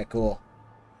like, yeah, cool.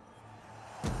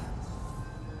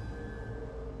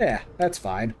 Yeah, that's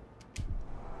fine.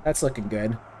 That's looking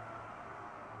good.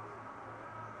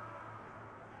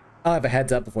 I'll have a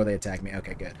heads up before they attack me.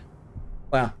 Okay, good.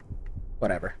 Well,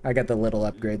 whatever. I got the little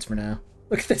upgrades for now.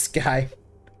 Look at this guy.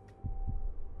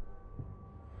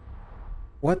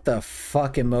 What the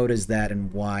fuck emote is that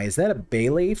and why? Is that a bay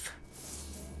leaf?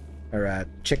 Or a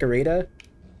chikorita?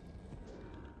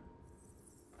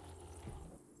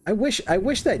 I wish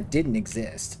that didn't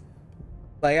exist.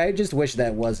 Like, I just wish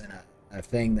that wasn't a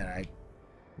thing that I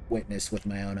witnessed with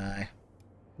my own eye.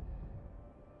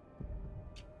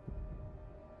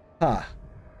 Huh.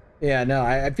 Yeah, no,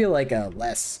 I feel like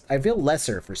I feel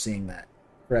lesser for seeing that.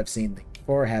 Have seen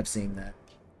that.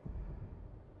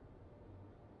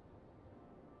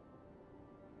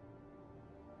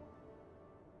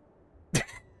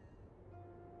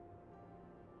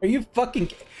 Are you fucking...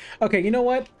 Okay, you know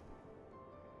what?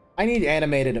 I need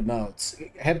animated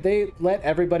emotes. Have they let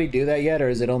everybody do that yet, or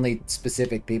is it only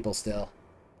specific people still?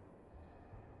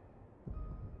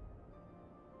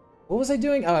 What was I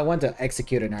doing? Oh, I went to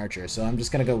execute an archer, so I'm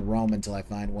just gonna go roam until I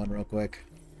find one real quick.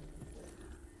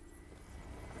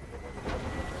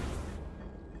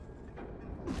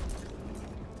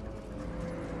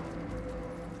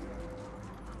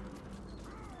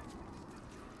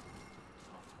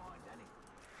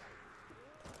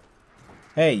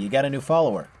 Hey, you got a new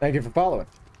follower. Thank you for following.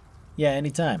 Yeah,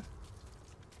 anytime.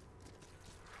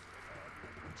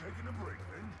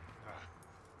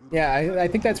 Yeah, I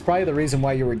think that's probably the reason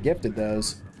why you were gifted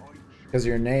those. Because of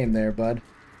your name there, bud.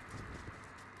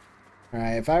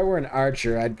 Alright, if I were an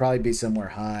archer, I'd probably be somewhere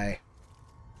high.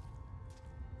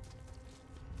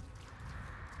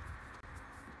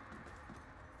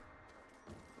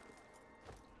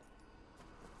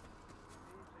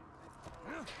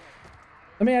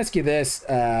 Let me ask you this,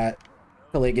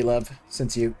 Caligula,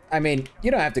 since you... I mean,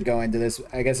 you don't have to go into this.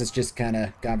 I guess it's just kind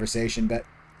of conversation, but...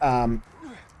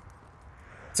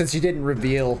 since you didn't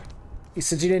reveal...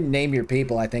 Since you didn't name your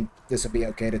people, I think this would be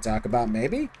okay to talk about,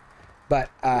 maybe? But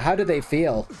how do they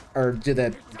feel? Or do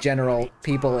the general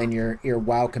people in your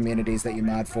WoW communities that you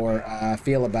mod for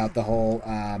feel about the whole...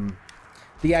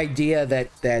 the idea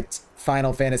that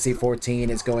Final Fantasy XIV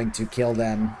is going to kill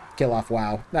them... Kill off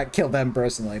WoW. Not kill them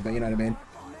personally, but you know what I mean?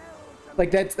 Like,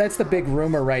 that's the big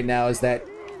rumor right now, is that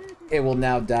it will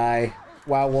now die.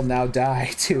 WoW will now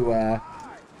die to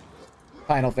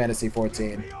Final Fantasy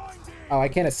XIV. Oh, I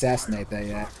can't assassinate that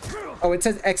yet. Oh, it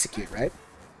says execute, right?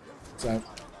 So,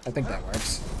 I think that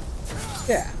works.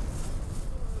 Yeah.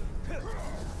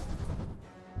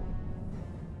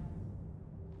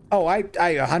 Oh, I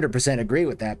 100% agree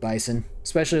with that, Bison.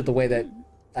 Especially with the way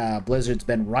that Blizzard's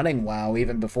been running WoW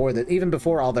even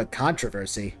before all the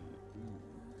controversy.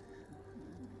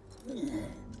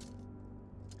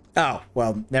 Oh,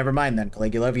 well, never mind then,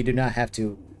 Caligula. You do not have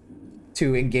to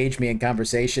engage me in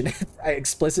conversation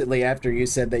explicitly after you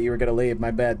said that you were going to leave.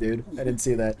 My bad, dude. I didn't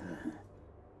see that.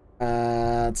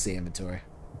 Let's see inventory.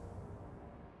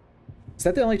 Is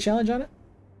that the only challenge on it?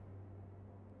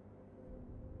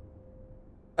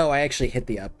 Oh, I actually hit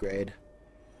the upgrade.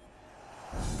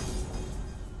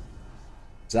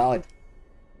 Solid.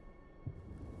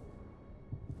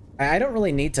 I don't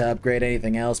really need to upgrade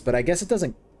anything else, but I guess it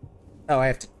doesn't... Oh, I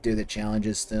have to do the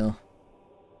challenges still.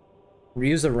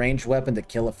 Reuse a ranged weapon to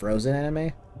kill a frozen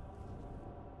enemy?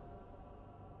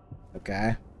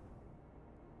 Okay.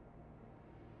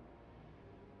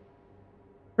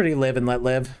 Pretty live and let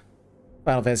live.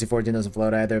 Final Fantasy XIV doesn't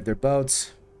float either of their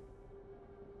boats.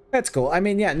 That's cool. I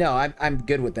mean, yeah, no, I'm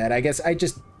good with that. I guess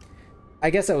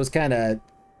I was kind of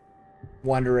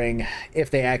wondering if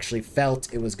they actually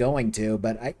felt it was going to,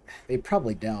 but they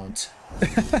probably don't.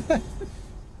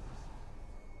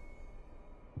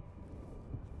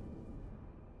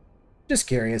 Just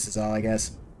curious is all, I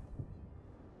guess.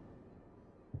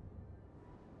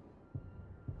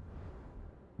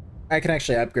 I can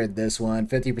actually upgrade this one.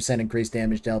 50% increased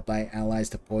damage dealt by allies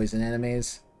to poison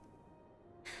enemies.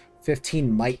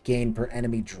 15 might gain per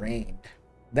enemy drained.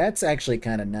 That's actually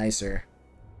kind of nicer.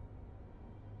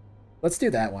 Let's do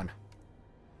that one.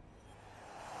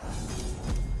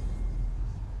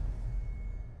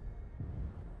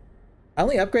 I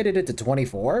only upgraded it to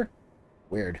 24?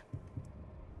 Weird.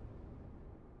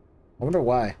 I wonder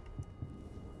why.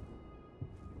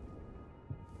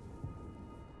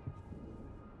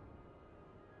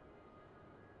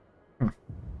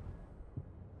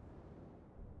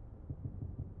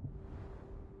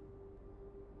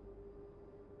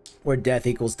 Where death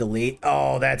equals delete.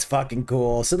 Oh, that's fucking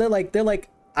cool. So they're like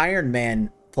Iron Man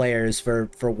players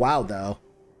for WoW though.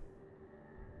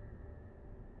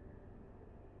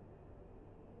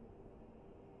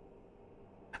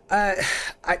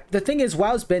 The thing is,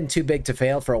 WoW's been too big to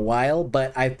fail for a while,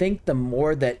 but I think the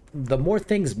more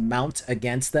things mount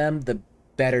against them, the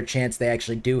better chance they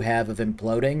actually do have of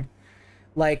imploding.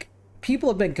 Like, people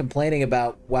have been complaining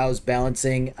about WoW's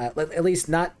balancing, at least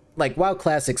not, like, WoW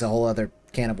Classic's a whole other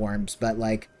can of worms, but,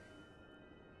 like,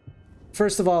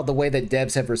 first of all, the way that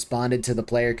devs have responded to the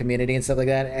player community and stuff like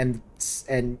that,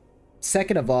 and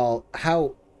second of all,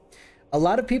 how a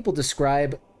lot of people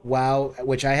describe WoW,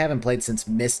 which I haven't played since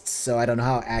Mists, so I don't know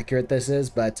how accurate this is,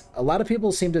 but a lot of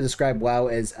people seem to describe WoW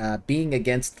as being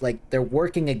against, like, they're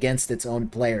working against its own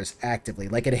players actively.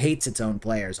 Like, it hates its own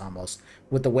players, almost,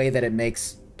 with the way that it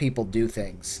makes people do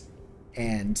things,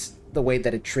 and the way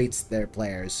that it treats their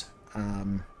players,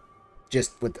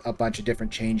 just with a bunch of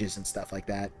different changes and stuff like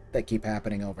that, that keep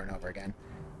happening over and over again.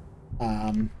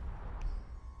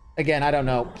 Again, I don't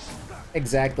know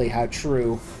exactly how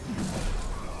true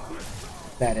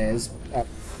that is,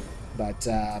 but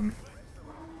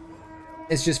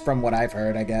it's just from what I've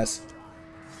heard, I guess.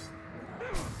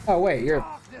 Oh wait, you're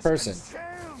a person.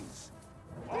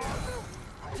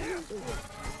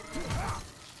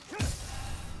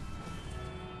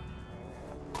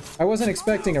 I wasn't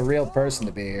expecting a real person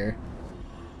to be here.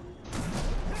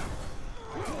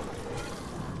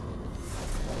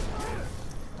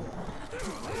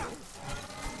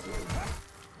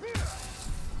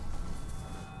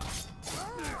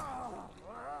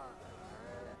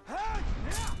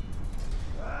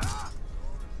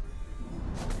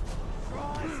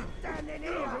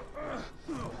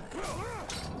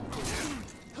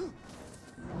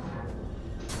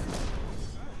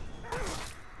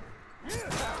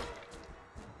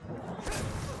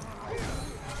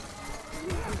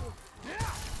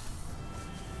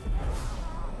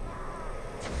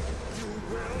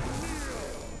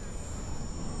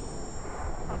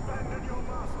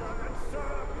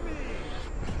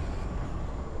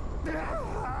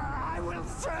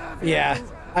 Yeah,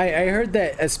 I heard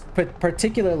that,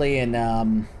 particularly in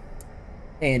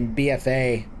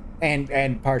BFA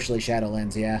and partially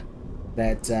Shadowlands, yeah,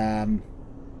 that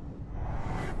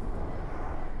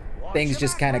things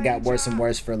just kind of got worse and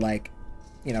worse for, like,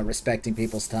 you know, respecting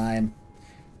people's time.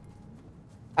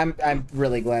 I'm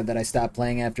really glad that I stopped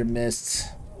playing after Mists,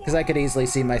 because I could easily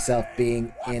see myself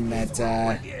being in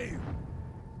that.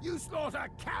 You slaughter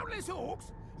countless orcs,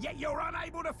 yet you're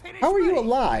unable to finish. How are you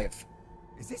alive?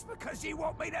 Is this because you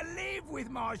want me to live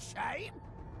with my shame?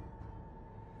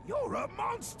 You're a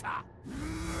monster!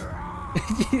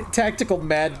 Tactical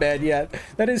madman, yeah.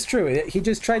 That is true. He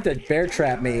just tried to bear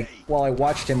trap me while I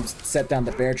watched him set down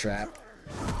the bear trap.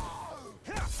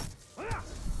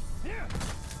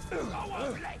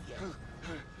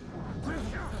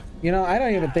 You know, I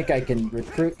don't even think I can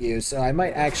recruit you, so I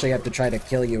might actually have to try to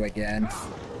kill you again.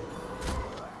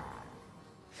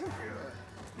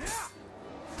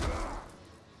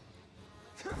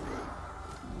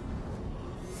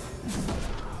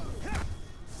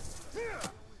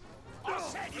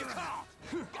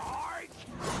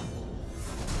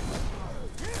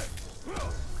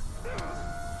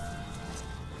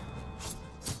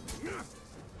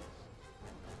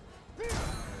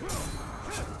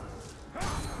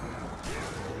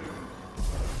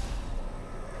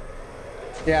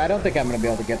 Yeah, I don't think I'm going to be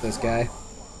able to get this guy.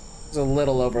 It's a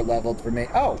little over-leveled for me.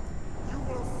 Oh!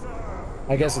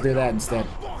 I guess I'll do that instead.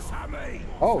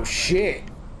 Oh, shit!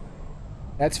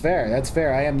 That's fair, that's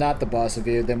fair. I am not the boss of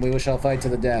you. Then we shall fight to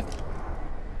the death.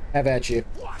 Have at you.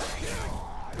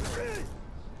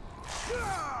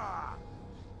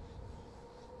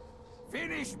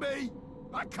 Finish me!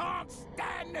 I can't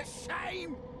stand the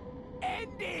shame!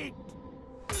 End it!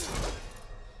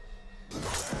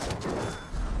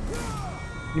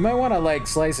 You might want to, like,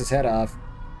 slice his head off.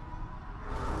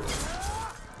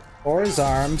 Or his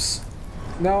arms.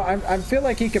 No, I feel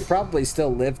like he could probably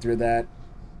still live through that.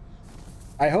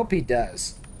 I hope he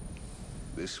does.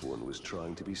 This one was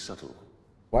trying to be subtle.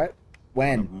 What?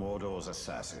 When? Mordor's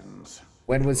assassins.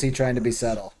 When was he trying to be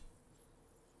subtle?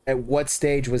 At what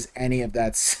stage was any of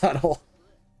that subtle?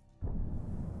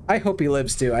 I hope he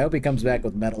lives too. I hope he comes back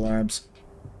with metal arms.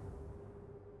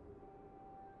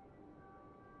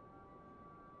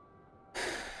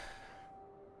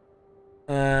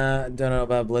 Don't know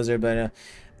about Blizzard, but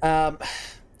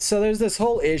so there's this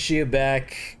whole issue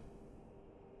back,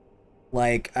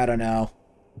 like, I don't know,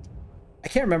 I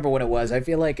can't remember when it was. I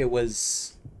feel like it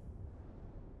was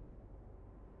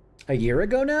a year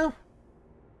ago now.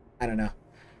 I don't know.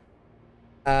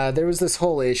 There was this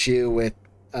whole issue with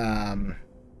some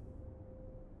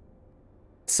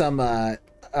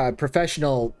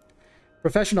professional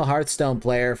Hearthstone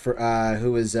player for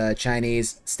who was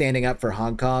Chinese, standing up for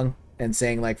Hong Kong and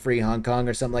saying, like, free Hong Kong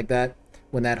or something like that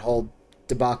when that whole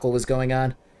debacle was going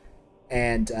on,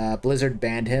 and Blizzard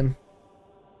banned him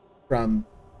from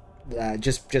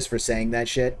just for saying that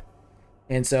shit.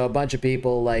 And so a bunch of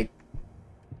people like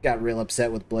got real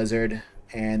upset with Blizzard,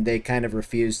 and they kind of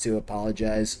refused to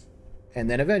apologize, and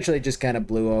then eventually just kind of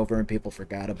blew over and people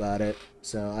forgot about it.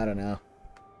 So I don't know.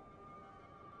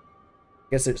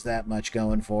 Guess there's that much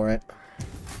going for it.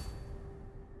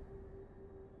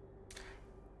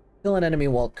 Kill an enemy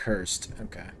while cursed.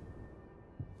 Okay.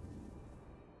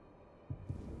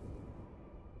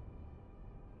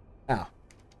 Oh.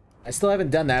 I still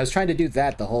haven't done that. I was trying to do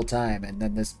that the whole time, and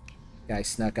then this guy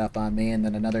snuck up on me, and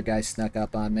then another guy snuck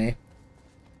up on me.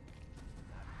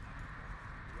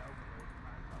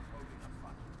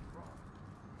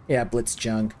 Yeah,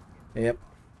 Blitzchung. Yep.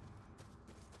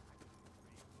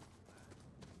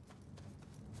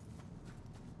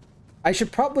 I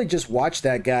should probably just watch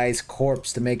that guy's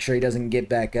corpse to make sure he doesn't get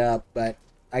back up, but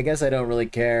I guess I don't really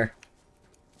care.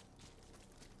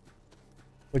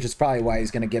 Which is probably why he's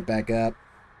gonna get back up.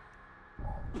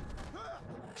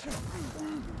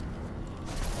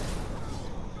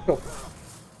 Cool.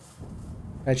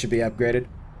 That should be upgraded.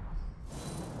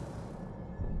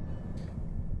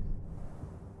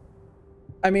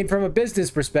 I mean, from a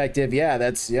business perspective, yeah,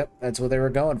 that's what they were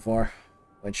going for.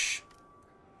 Which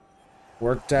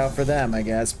worked out for them, I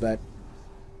guess, but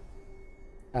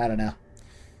I don't know.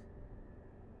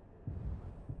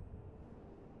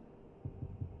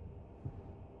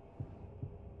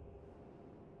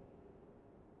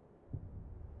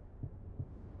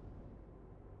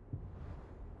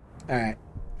 Alright.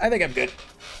 I think I'm good.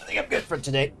 I think I'm good for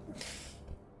today.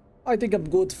 I think I'm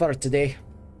good for today.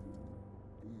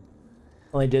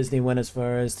 Only Disney went as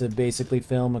far as to basically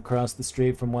film across the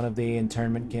street from one of the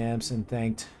internment camps and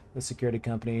thanked the security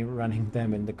company running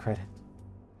them in the credit.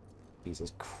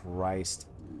 Jesus Christ.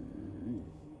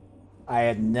 I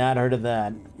had not heard of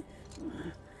that.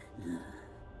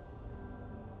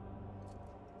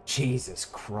 Jesus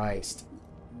Christ.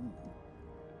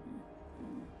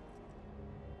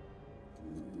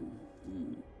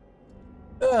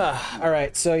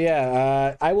 Alright, so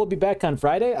yeah, I will be back on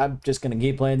Friday. I'm just gonna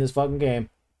keep playing this fucking game.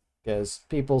 Because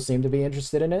people seem to be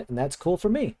interested in it, and that's cool for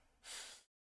me.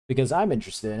 Because I'm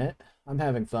interested in it. I'm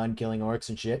having fun killing orcs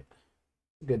and shit.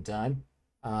 Good time.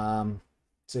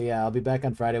 So yeah, I'll be back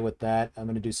on Friday with that. I'm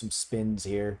gonna do some spins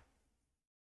here.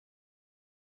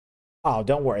 Oh,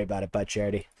 don't worry about it, Butt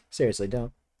Charity. Seriously,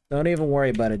 don't. Don't even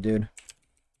worry about it, dude.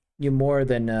 You more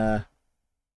than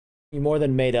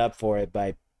made up for it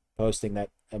by posting that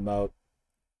emote.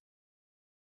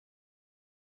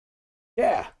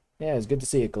 Yeah. Yeah, it's good to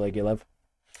see you, Caligula.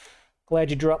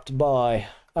 Glad you dropped by.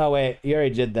 Oh, wait, you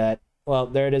already did that. Well,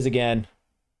 there it is again.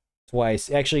 Twice.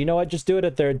 Actually, you know what? Just do it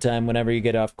a third time whenever you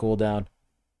get off cooldown.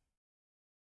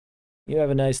 You have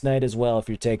a nice night as well if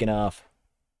you're taking off.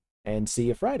 And see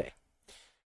you Friday.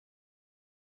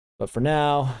 But for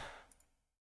now,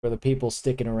 for the people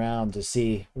sticking around to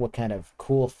see what kind of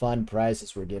cool, fun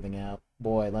prizes we're giving out,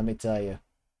 boy, let me tell you,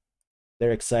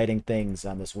 they're exciting things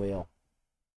on this wheel.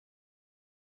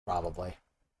 Probably.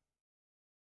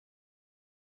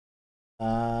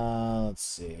 Let's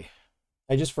see.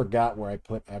 I just forgot where I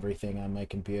put everything on my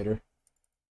computer.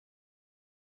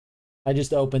 I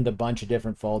just opened a bunch of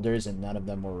different folders and none of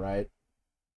them were right.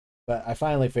 But I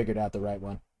finally figured out the right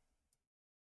one.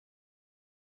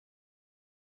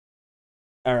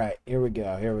 Alright, here we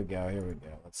go, here we go, here we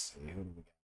go. Let's see, who do we got?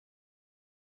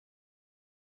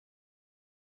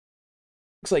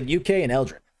 Looks like UK and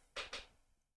Eldrin.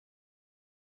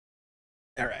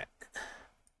 Alright.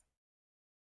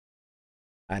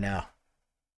 I know.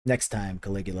 Next time,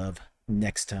 Caligula.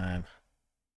 Next time.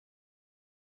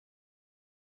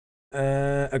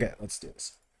 Okay, let's do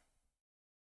this.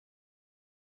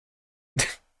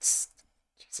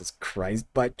 Jesus Christ,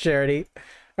 Butt Charity.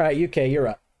 Alright, UK, you're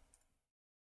up.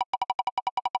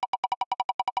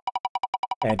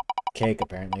 And Cake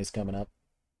apparently is coming up.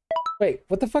 Wait,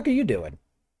 what the fuck are you doing?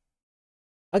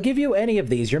 I'll give you any of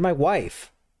these. You're my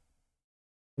wife.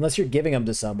 Unless you're giving them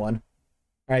to someone.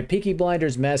 Alright, Peaky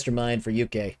Blinders Mastermind for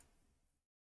UK.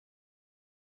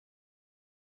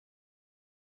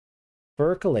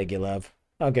 For Caligula.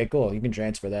 Okay, cool. You can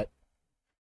transfer that.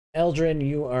 Eldrin,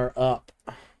 you are up.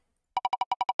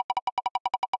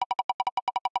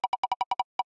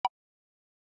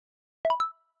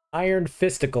 Iron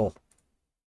Fisticle.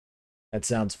 That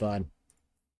sounds fun.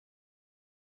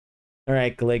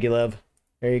 Alright, Caligula.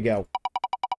 There you go.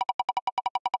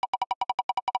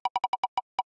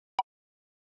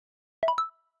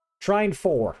 Shrine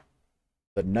 4.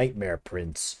 The Nightmare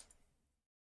Prince.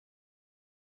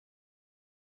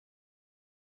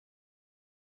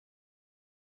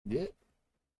 Yeah.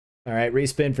 Alright,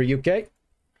 respin for UK.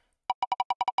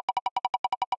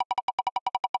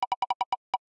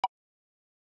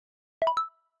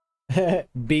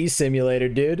 Bee simulator,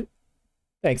 dude.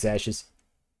 Thanks, Ashes.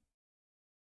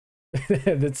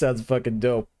 That sounds fucking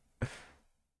dope.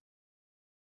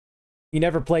 You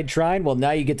never played Trine? Well,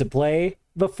 now you get to play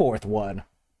the 4th one.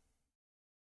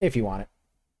 If you want it.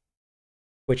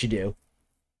 Which you do.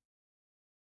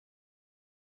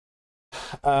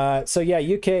 So yeah,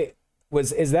 UK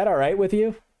is that alright with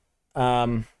you?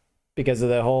 Because of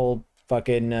the whole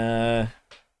fucking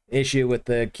issue with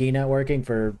the key not working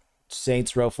for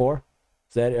Saints Row 4?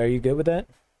 Are you good with that?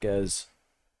 Because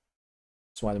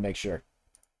just wanted to make sure.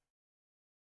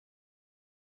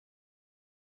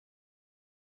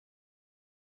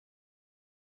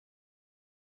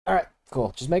 All right,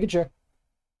 cool. Just making sure.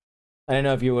 I didn't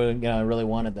know if you were, really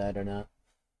wanted that or not.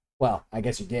 Well, I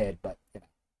guess you did, but I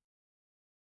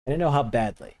didn't know how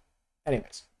badly.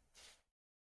 Anyways.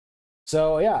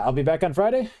 So yeah, I'll be back on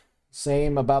Friday.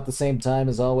 About the same time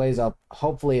as always. I'll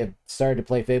hopefully have started to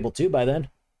play Fable 2 by then.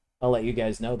 I'll let you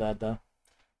guys know that though.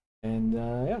 And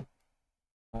yeah,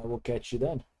 I will catch you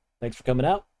then. Thanks for coming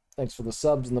out. Thanks for the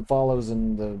subs and the follows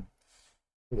and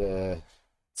the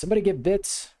somebody get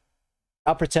bits.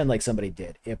 I'll pretend like somebody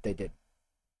did if they did.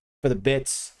 For the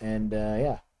bits and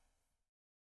yeah.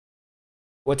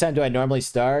 What time do I normally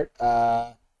start?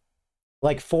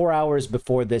 Like 4 hours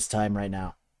before this time right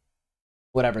now.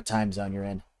 Whatever time zone you're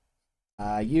in.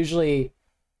 Usually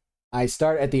I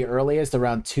start at the earliest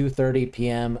around 2:30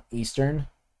 p.m. Eastern.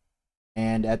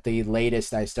 And at the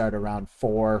latest I start around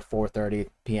 4:30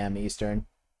 p.m. Eastern.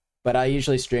 But I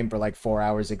usually stream for like 4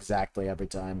 hours exactly every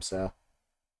time, so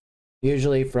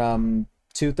usually from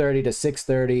 2:30 to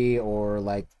 6:30 or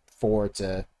like 4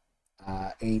 to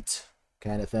 8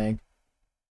 kind of thing.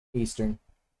 Eastern.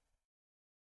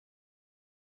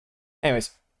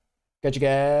 Anyways, catch you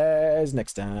guys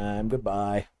next time.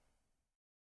 Goodbye.